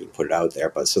whatever, and you put it out there.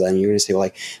 But so then you're going to say, well,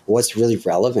 like, what's really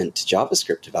relevant to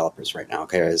JavaScript developers right now?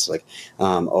 Okay, it's like, I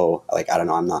don't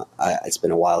know, it's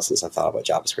been a while since I've thought about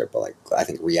JavaScript, but like, I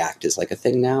think React is like a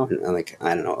thing now, and like,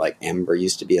 I don't know, like Ember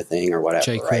used to be a thing or whatever.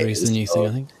 jQuery is the new thing,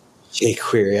 I think.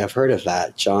 jQuery, I've heard of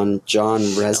that. John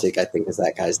Resig, I think is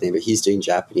that guy's name, but he's doing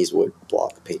Japanese wood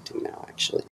block painting now,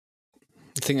 actually.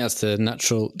 I think that's the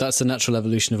natural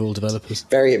evolution of all developers.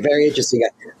 Very, very interesting.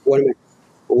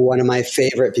 One of my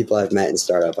favorite people I've met in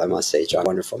startup, I must say, John,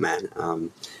 wonderful man.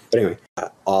 But anyway,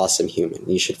 awesome human.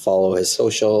 You should follow his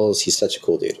socials. He's such a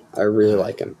cool dude. I really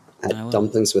like him. I had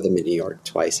dumplings with him in New York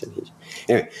twice, and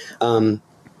anyway.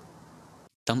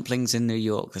 Dumplings in New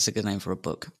York. That's a good name for a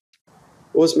book.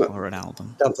 What was my or an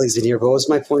album? Dumplings in New York. What was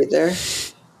my point there?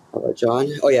 How about John?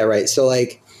 Oh yeah, right. So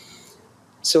like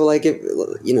if,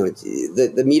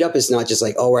 the meetup is not just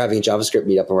like, oh, we're having a JavaScript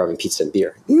meetup and we're having pizza and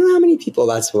beer. You know how many people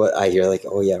that's what I hear, like,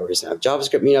 oh yeah, we're gonna have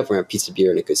JavaScript meetup, we're gonna have pizza, beer,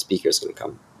 and a good speaker is gonna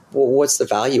come. Well, what's the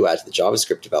value add to the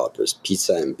JavaScript developers?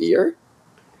 Pizza and beer?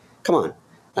 Come on.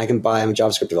 I'm a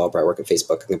JavaScript developer, I work at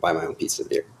Facebook, I can buy my own pizza and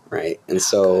beer, right? And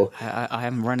so I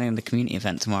am running the community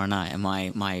event tomorrow night, and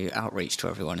my outreach to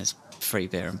everyone is free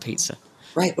beer and pizza.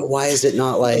 Right, but why is it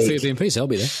not like free beer and pizza? I'll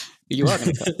be there. You are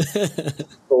going to come.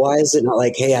 But why is it not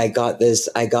like, hey, I got this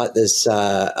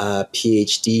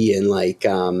PhD in like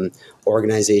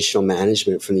organizational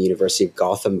management from the University of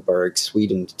Gothenburg,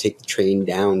 Sweden, to take the train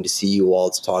down to see you all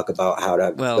to talk about how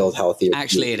to build healthier.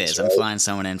 Actually, it is. Right? I'm flying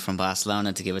someone in from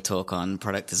Barcelona to give a talk on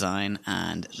product design,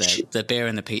 and the beer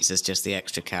and the pizza is just the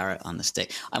extra carrot on the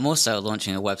stick. I'm also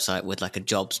launching a website with like a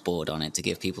jobs board on it to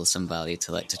give people some value,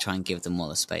 to try and give them all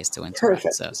a space to interact.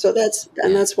 Perfect. So that's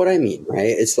what I mean, right?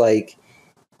 It's like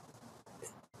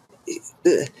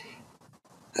I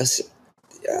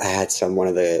had one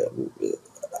of the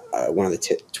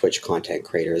Twitch content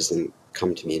creators and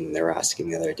come to me, and they were asking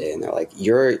the other day, and they're like,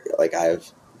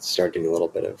 I've started doing a little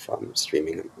bit of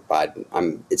streaming, but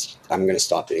I'm going to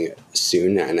stop doing it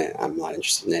soon, and I'm not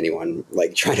interested in anyone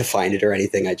like trying to find it or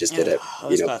anything. I just did it,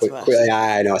 quickly.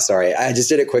 I know, sorry. I just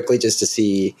did it quickly just to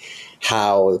see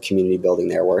how the community building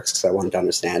there works, because I wanted to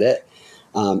understand it.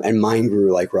 And mine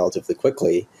grew like relatively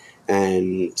quickly.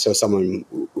 And so someone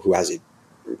who has a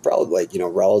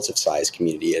relative size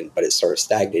community, but it sort of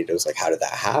stagnated. It was like, how did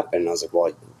that happen? And I was like,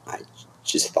 well, I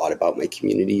just thought about my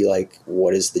community, like,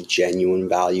 what is the genuine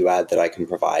value add that I can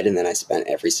provide? And then I spent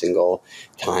every single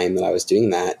time that I was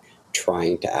doing that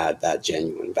trying to add that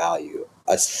genuine value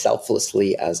as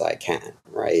selflessly as I can,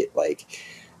 right? Like,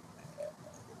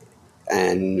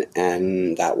 and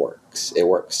that works. It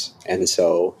works. And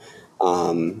so,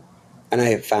 and I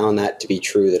have found that to be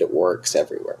true, that it works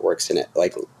everywhere. It works in it.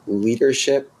 Like,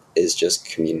 leadership is just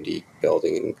community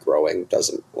building and growing.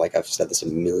 Doesn't, like I've said this a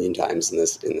million times in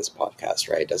this podcast,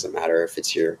 right? It doesn't matter if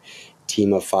it's your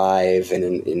team of 5 and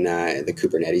in the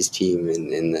Kubernetes team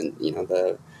and then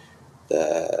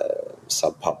the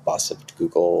sub pub bus of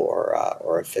Google,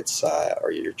 or if it's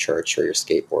or your church or your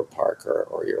skateboard park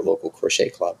or your local crochet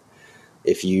club.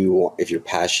 If you're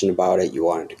passionate about it, you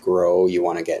want it to grow, you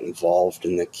want to get involved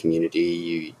in the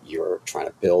community, you're trying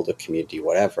to build a community,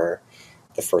 whatever,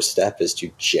 the first step is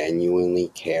to genuinely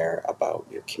care about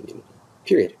your community.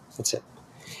 Period. That's it.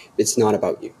 It's not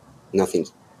about you. Nothing.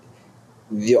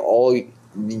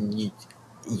 You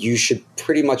should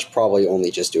pretty much probably only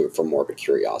just do it for morbid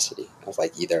curiosity of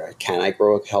like, either can I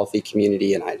grow a healthy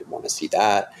community and I want to see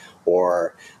that,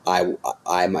 or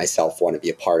I myself want to be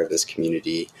a part of this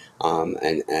community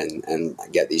and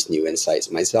get these new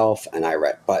insights myself. And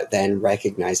but then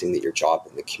recognizing that your job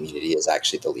in the community is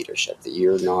actually the leadership, that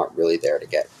you're not really there to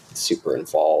get super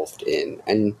involved in,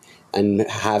 and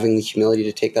having the humility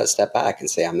to take that step back and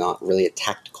say, I'm not really a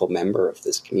tactical member of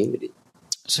this community.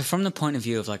 So from the point of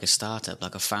view of like a startup,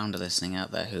 like a founder listening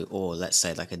out there or let's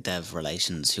say like a dev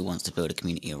relations who wants to build a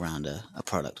community around a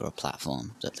product or a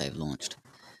platform that they've launched,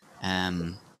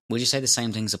 would you say the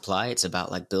same things apply? It's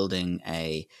about like building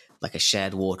a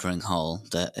shared watering hole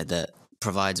that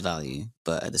provides value,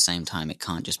 but at the same time, it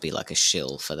can't just be like a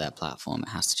shill for their platform. It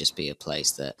has to just be a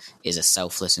place that is a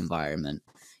selfless environment.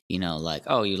 Like,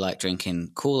 oh, you like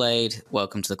drinking Kool-Aid?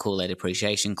 Welcome to the Kool-Aid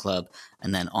Appreciation Club.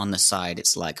 And then on the side,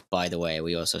 it's like, by the way,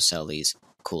 we also sell these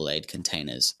Kool-Aid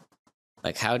containers.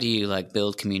 Like, how do you like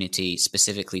build community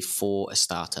specifically for a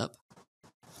startup?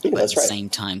 Yeah, but at the same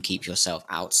time, keep yourself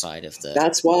outside of the...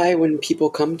 That's why when people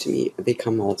come to me, they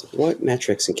come all to, what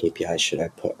metrics and KPIs should I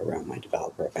put around my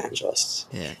developer evangelists?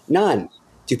 Yeah. None.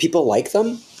 Do people like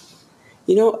them?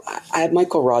 I had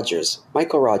Michael Rogers.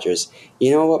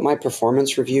 You know what my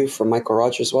performance review from Michael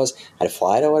Rogers was? I had to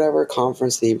fly to whatever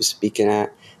conference that he was speaking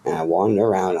at, and I wandered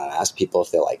around and I asked people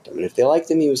if they liked him. And if they liked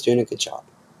him, he was doing a good job.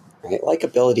 Right?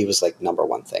 Likability was like number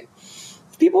one thing.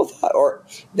 People thought,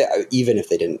 even if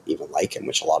they didn't even like him,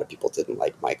 which a lot of people didn't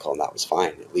like Michael, and that was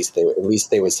fine. At least they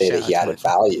would say that he added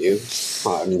value.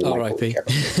 Michael would care.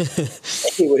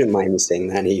 He wouldn't mind me saying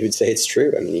that. He would say it's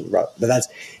true. But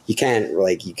you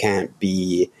can't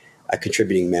be a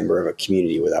contributing member of a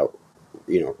community without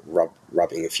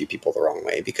rubbing a few people the wrong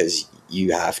way, because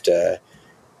you have to.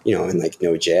 In like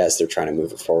Node.js, they're trying to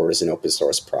move it forward as an open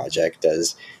source project.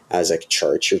 As a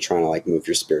church, you're trying to like move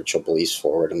your spiritual beliefs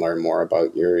forward and learn more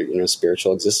about your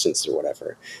spiritual existence or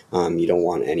whatever. You don't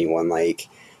want anyone like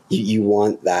you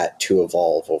want that to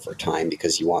evolve over time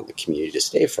because you want the community to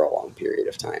stay for a long period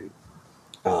of time.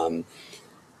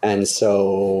 And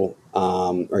so,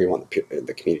 or you want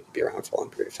the community to be around for a long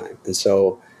period of time. And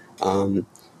so,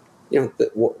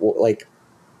 like,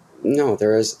 no,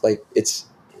 there is like, it's,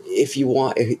 if you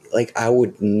want, like, I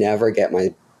would never get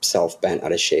myself bent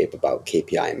out of shape about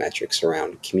KPI metrics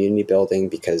around community building,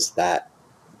 because that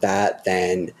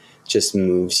then just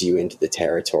moves you into the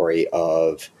territory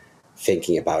of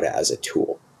thinking about it as a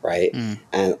tool, right?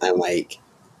 And like,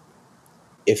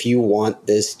 if you want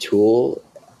this tool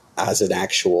as an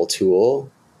actual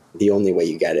tool, the only way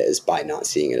you get it is by not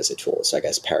seeing it as a tool. So I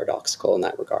guess paradoxical in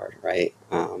that regard, right?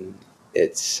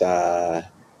 It's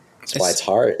why it's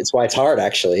hard. It's why it's hard,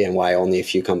 actually, and why only a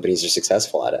few companies are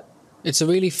successful at it. This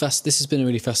has been a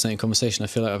really fascinating conversation. I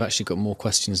feel like I've actually got more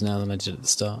questions now than I did at the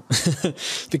start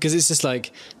because it's just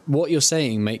like what you're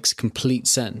saying makes complete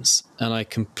sense. And I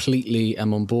completely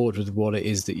am on board with what it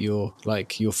is that you're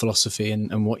like, your philosophy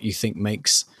and what you think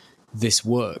makes this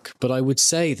work. But I would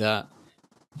say that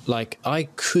like, I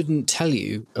couldn't tell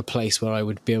you a place where I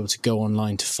would be able to go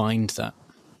online to find that.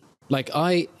 Like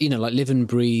I, like live and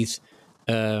breathe,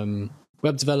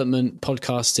 web development,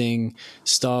 podcasting,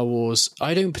 Star Wars.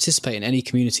 I don't participate in any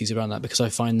communities around that because I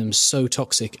find them so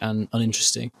toxic and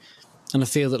uninteresting. And I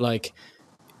feel that like,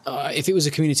 if it was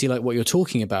a community like what you're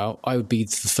talking about, I would be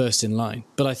the first in line.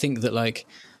 But I think that like,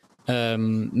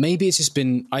 maybe it's just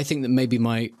been, I think that maybe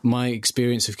my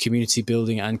experience of community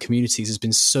building and communities has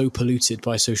been so polluted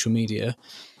by social media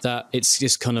that it's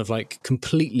just kind of like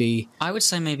completely... I would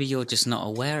say maybe you're just not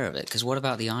aware of it, because what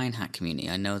about the Iron Hat community?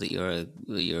 I know that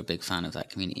you're a big fan of that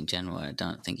community in general. I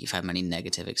don't think you've had many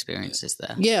negative experiences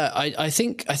there. Yeah, I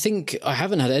think I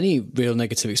haven't had any real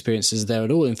negative experiences there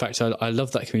at all. In fact, I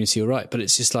love that community, you're right. But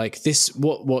it's just like this,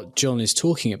 what John is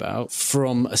talking about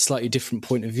from a slightly different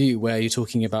point of view, where you're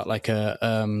talking about like a,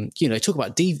 talk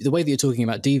about the way that you're talking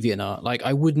about DeviantArt. Like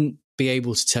I wouldn't be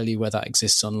able to tell you where that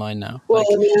exists online now. Well, like,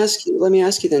 let me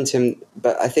ask you then, Tim.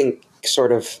 But I think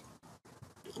sort of,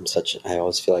 I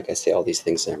always feel like I say all these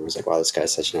things and everyone's like, wow, this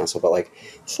guy's such an asshole. But like,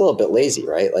 it's a little bit lazy,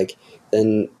 right? Like,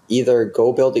 then either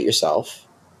go build it yourself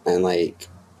and like,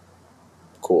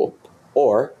 cool,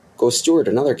 or go steward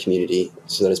another community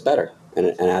so that it's better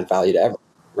and add value to everyone,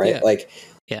 right? Yeah. Like,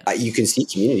 yeah. You can see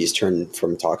communities turn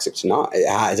from toxic to not.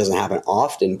 It doesn't happen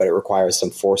often, but it requires some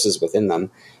forces within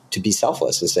them to be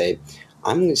selfless and say,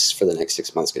 I'm just for the next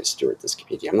 6 months going to steward this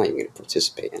community. I'm not even going to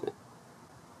participate in it.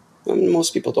 I mean,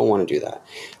 most people don't want to do that.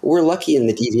 We're lucky in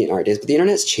the DeviantArt days, but the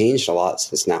internet's changed a lot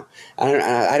since now.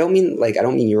 I don't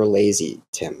mean you're lazy,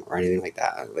 Tim, or anything like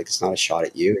that. Like, it's not a shot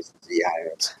at you.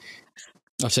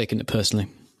 I've taken it personally.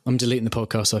 I'm deleting the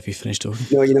podcast after you finish talking.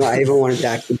 No, I even wanted to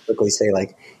actually quickly say,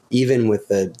 like, even with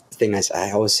the thing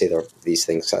I always say these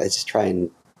things, so I just try and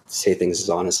say things as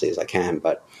honestly as I can,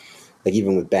 but like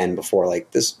even with Ben before, like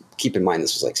this, keep in mind,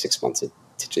 this was like 6 months to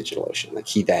DigitalOcean. Like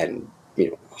he then,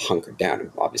 hunkered down,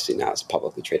 and obviously now it's a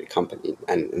publicly traded company.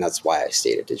 And that's why I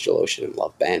stayed at DigitalOcean and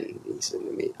love Ben.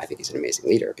 I think he's an amazing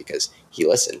leader because he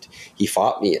listened. He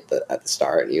fought me at the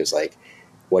start, and he was like,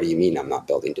 what do you mean I'm not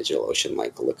building DigitalOcean?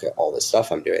 Like, look at all this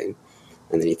stuff I'm doing.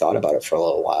 And then he thought about it for a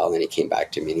little while, and then he came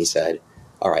back to me and he said,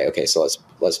 all right, okay, so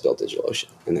let's build DigitalOcean.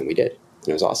 And then we did. And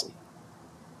it was awesome.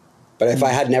 But if I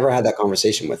had never had that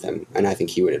conversation with him, and I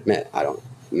think he would admit,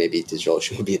 maybe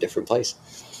DigitalOcean would be a different place.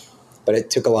 But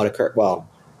it took a lot of courage. Well,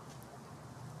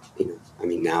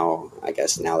 now, I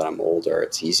guess now that I'm older,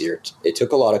 it's easier. It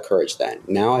took a lot of courage then.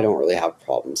 Now I don't really have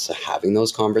problems having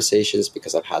those conversations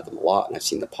because I've had them a lot and I've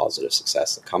seen the positive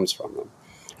success that comes from them.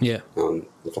 Yeah.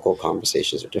 Difficult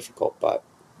conversations are difficult, but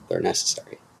they're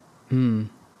necessary.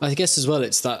 I guess as well,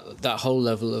 it's that whole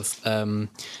level of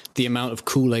the amount of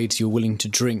Kool-Aid you're willing to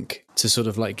drink to sort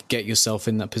of like get yourself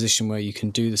in that position where you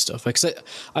can do the stuff. Like,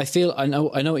 I feel I know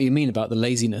what you mean about the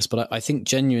laziness, but I think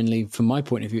genuinely, from my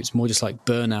point of view, it's more just like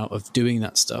burnout of doing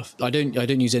that stuff. I don't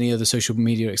use any other social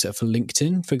media except for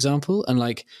LinkedIn, for example, and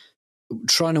like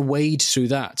trying to wade through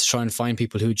that to try and find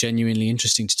people who are genuinely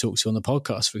interesting to talk to on the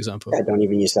podcast, for example. I don't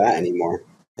even use that anymore.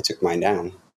 I took mine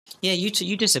down. Yeah,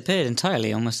 you disappeared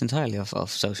almost entirely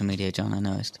off social media, John, I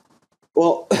noticed.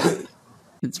 Well,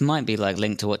 it might be like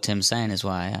linked to what Tim's saying is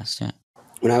why I asked, yeah.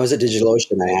 When I was at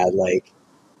DigitalOcean, I had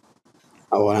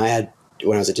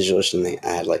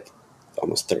like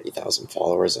almost 30,000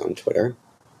 followers on Twitter.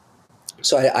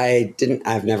 So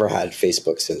I've never had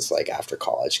Facebook since like after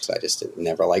college because I just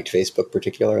never liked Facebook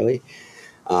particularly.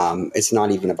 It's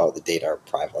not even about the data or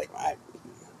private, like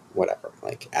whatever,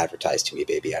 like advertise to me,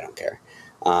 baby, I don't care.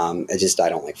 I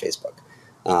don't like Facebook.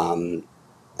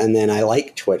 And then I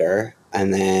like Twitter,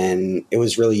 And then it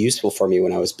was really useful for me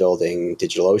when I was building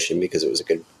DigitalOcean because it was a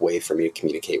good way for me to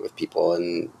communicate with people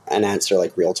and answer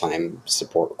like real-time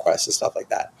support requests and stuff like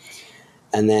that.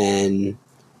 And then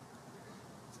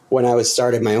when I was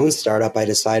starting my own startup, I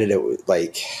decided it was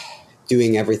like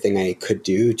doing everything I could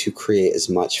do to create as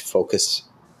much focus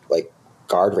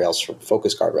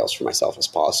guardrails for myself as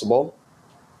possible.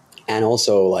 And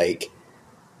also like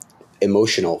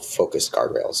emotional focus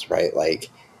guardrails, right? Like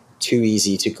too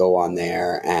easy to go on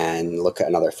there and look at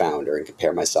another founder and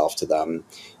compare myself to them.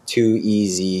 Too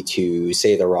easy to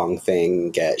say the wrong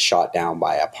thing, get shot down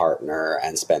by a partner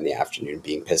and spend the afternoon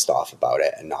being pissed off about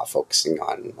it and not focusing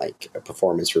on like a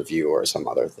performance review or some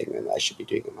other thing that I should be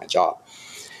doing in my job.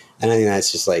 And I think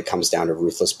that's just like comes down to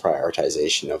ruthless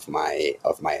prioritization of my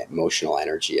emotional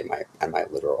energy and my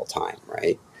literal time,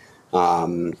 right?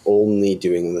 Only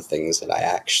doing the things that I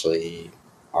actually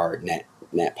are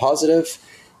net positive,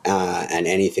 and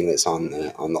anything that's on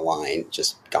the line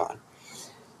just gone.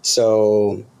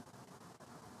 So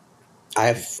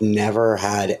I've never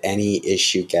had any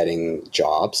issue getting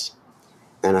jobs,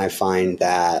 and I find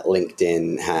that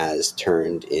LinkedIn has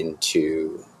turned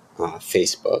into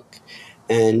Facebook,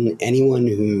 and anyone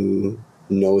who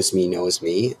knows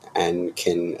me and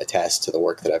can attest to the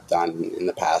work that I've done in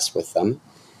the past with them.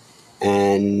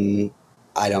 And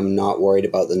I'm not worried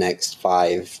about the next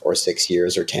 5 or 6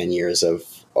 years or 10 years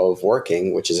of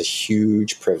working, which is a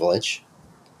huge privilege.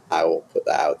 I will put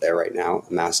that out there right now.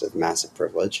 Massive, massive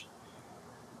privilege.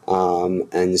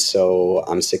 And so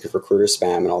I'm sick of recruiter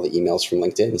spam and all the emails from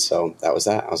LinkedIn. So that was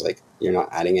that. I was like, you're not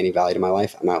adding any value to my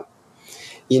life. I'm out.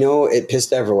 You know, it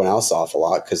pissed everyone else off a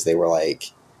lot because they were like,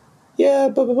 yeah,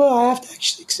 but I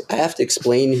have to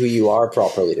explain who you are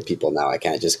properly to people now. I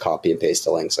can't just copy and paste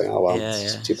a link saying, oh, well,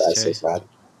 it's too bad, so sad.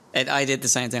 And I did the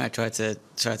same thing. I tried to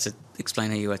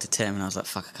explain who you were to Tim, and I was like,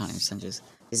 fuck, I can't even send you this.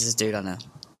 This is this dude I know.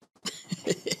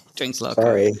 Drinks a lot of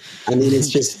Sorry. I mean, it's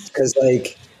just because,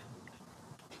 like,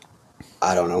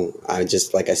 I don't know. I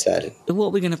just, like I said. What are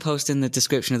we going to post in the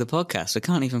description of the podcast? We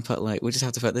can't even put, like, we just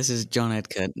have to put, this is John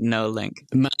Edgar, no link.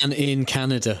 Man in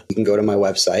Canada. You can go to my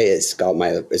website. It's got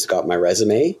my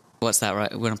resume. What's that,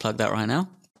 right? We're going to plug that right now?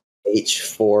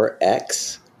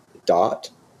 h4x.club,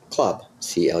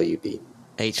 CLUB.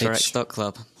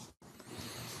 h4x.club.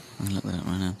 I'm going to look that up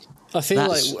right now. I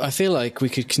feel like we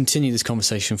could continue this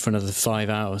conversation for another 5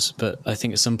 hours, but I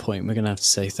think at some point we're going to have to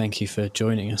say thank you for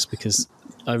joining us because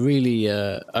I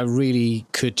really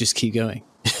could just keep going.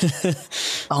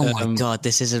 Oh my God,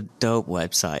 this is a dope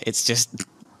website. It's just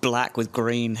black with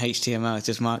green HTML. It's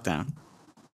just Markdown.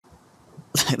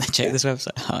 Check this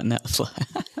website. Oh, no.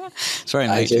 It's very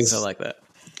Matrix. I like that.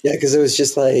 Yeah, because it was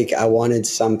just like I wanted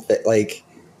something like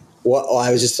I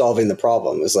was just solving the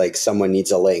problem. It was like someone needs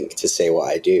a link to say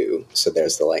what I do, so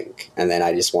there's the link. And then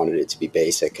I just wanted it to be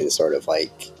basic and sort of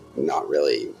like not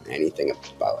really anything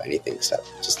about anything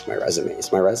except just my resume.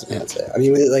 It's my resume. That's it. I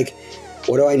mean, like,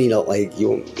 what do I need? Like, you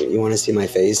want to see my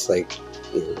face? Like,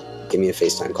 give me a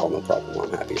FaceTime call, no problem. I'm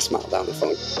happy to smile down the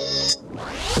phone.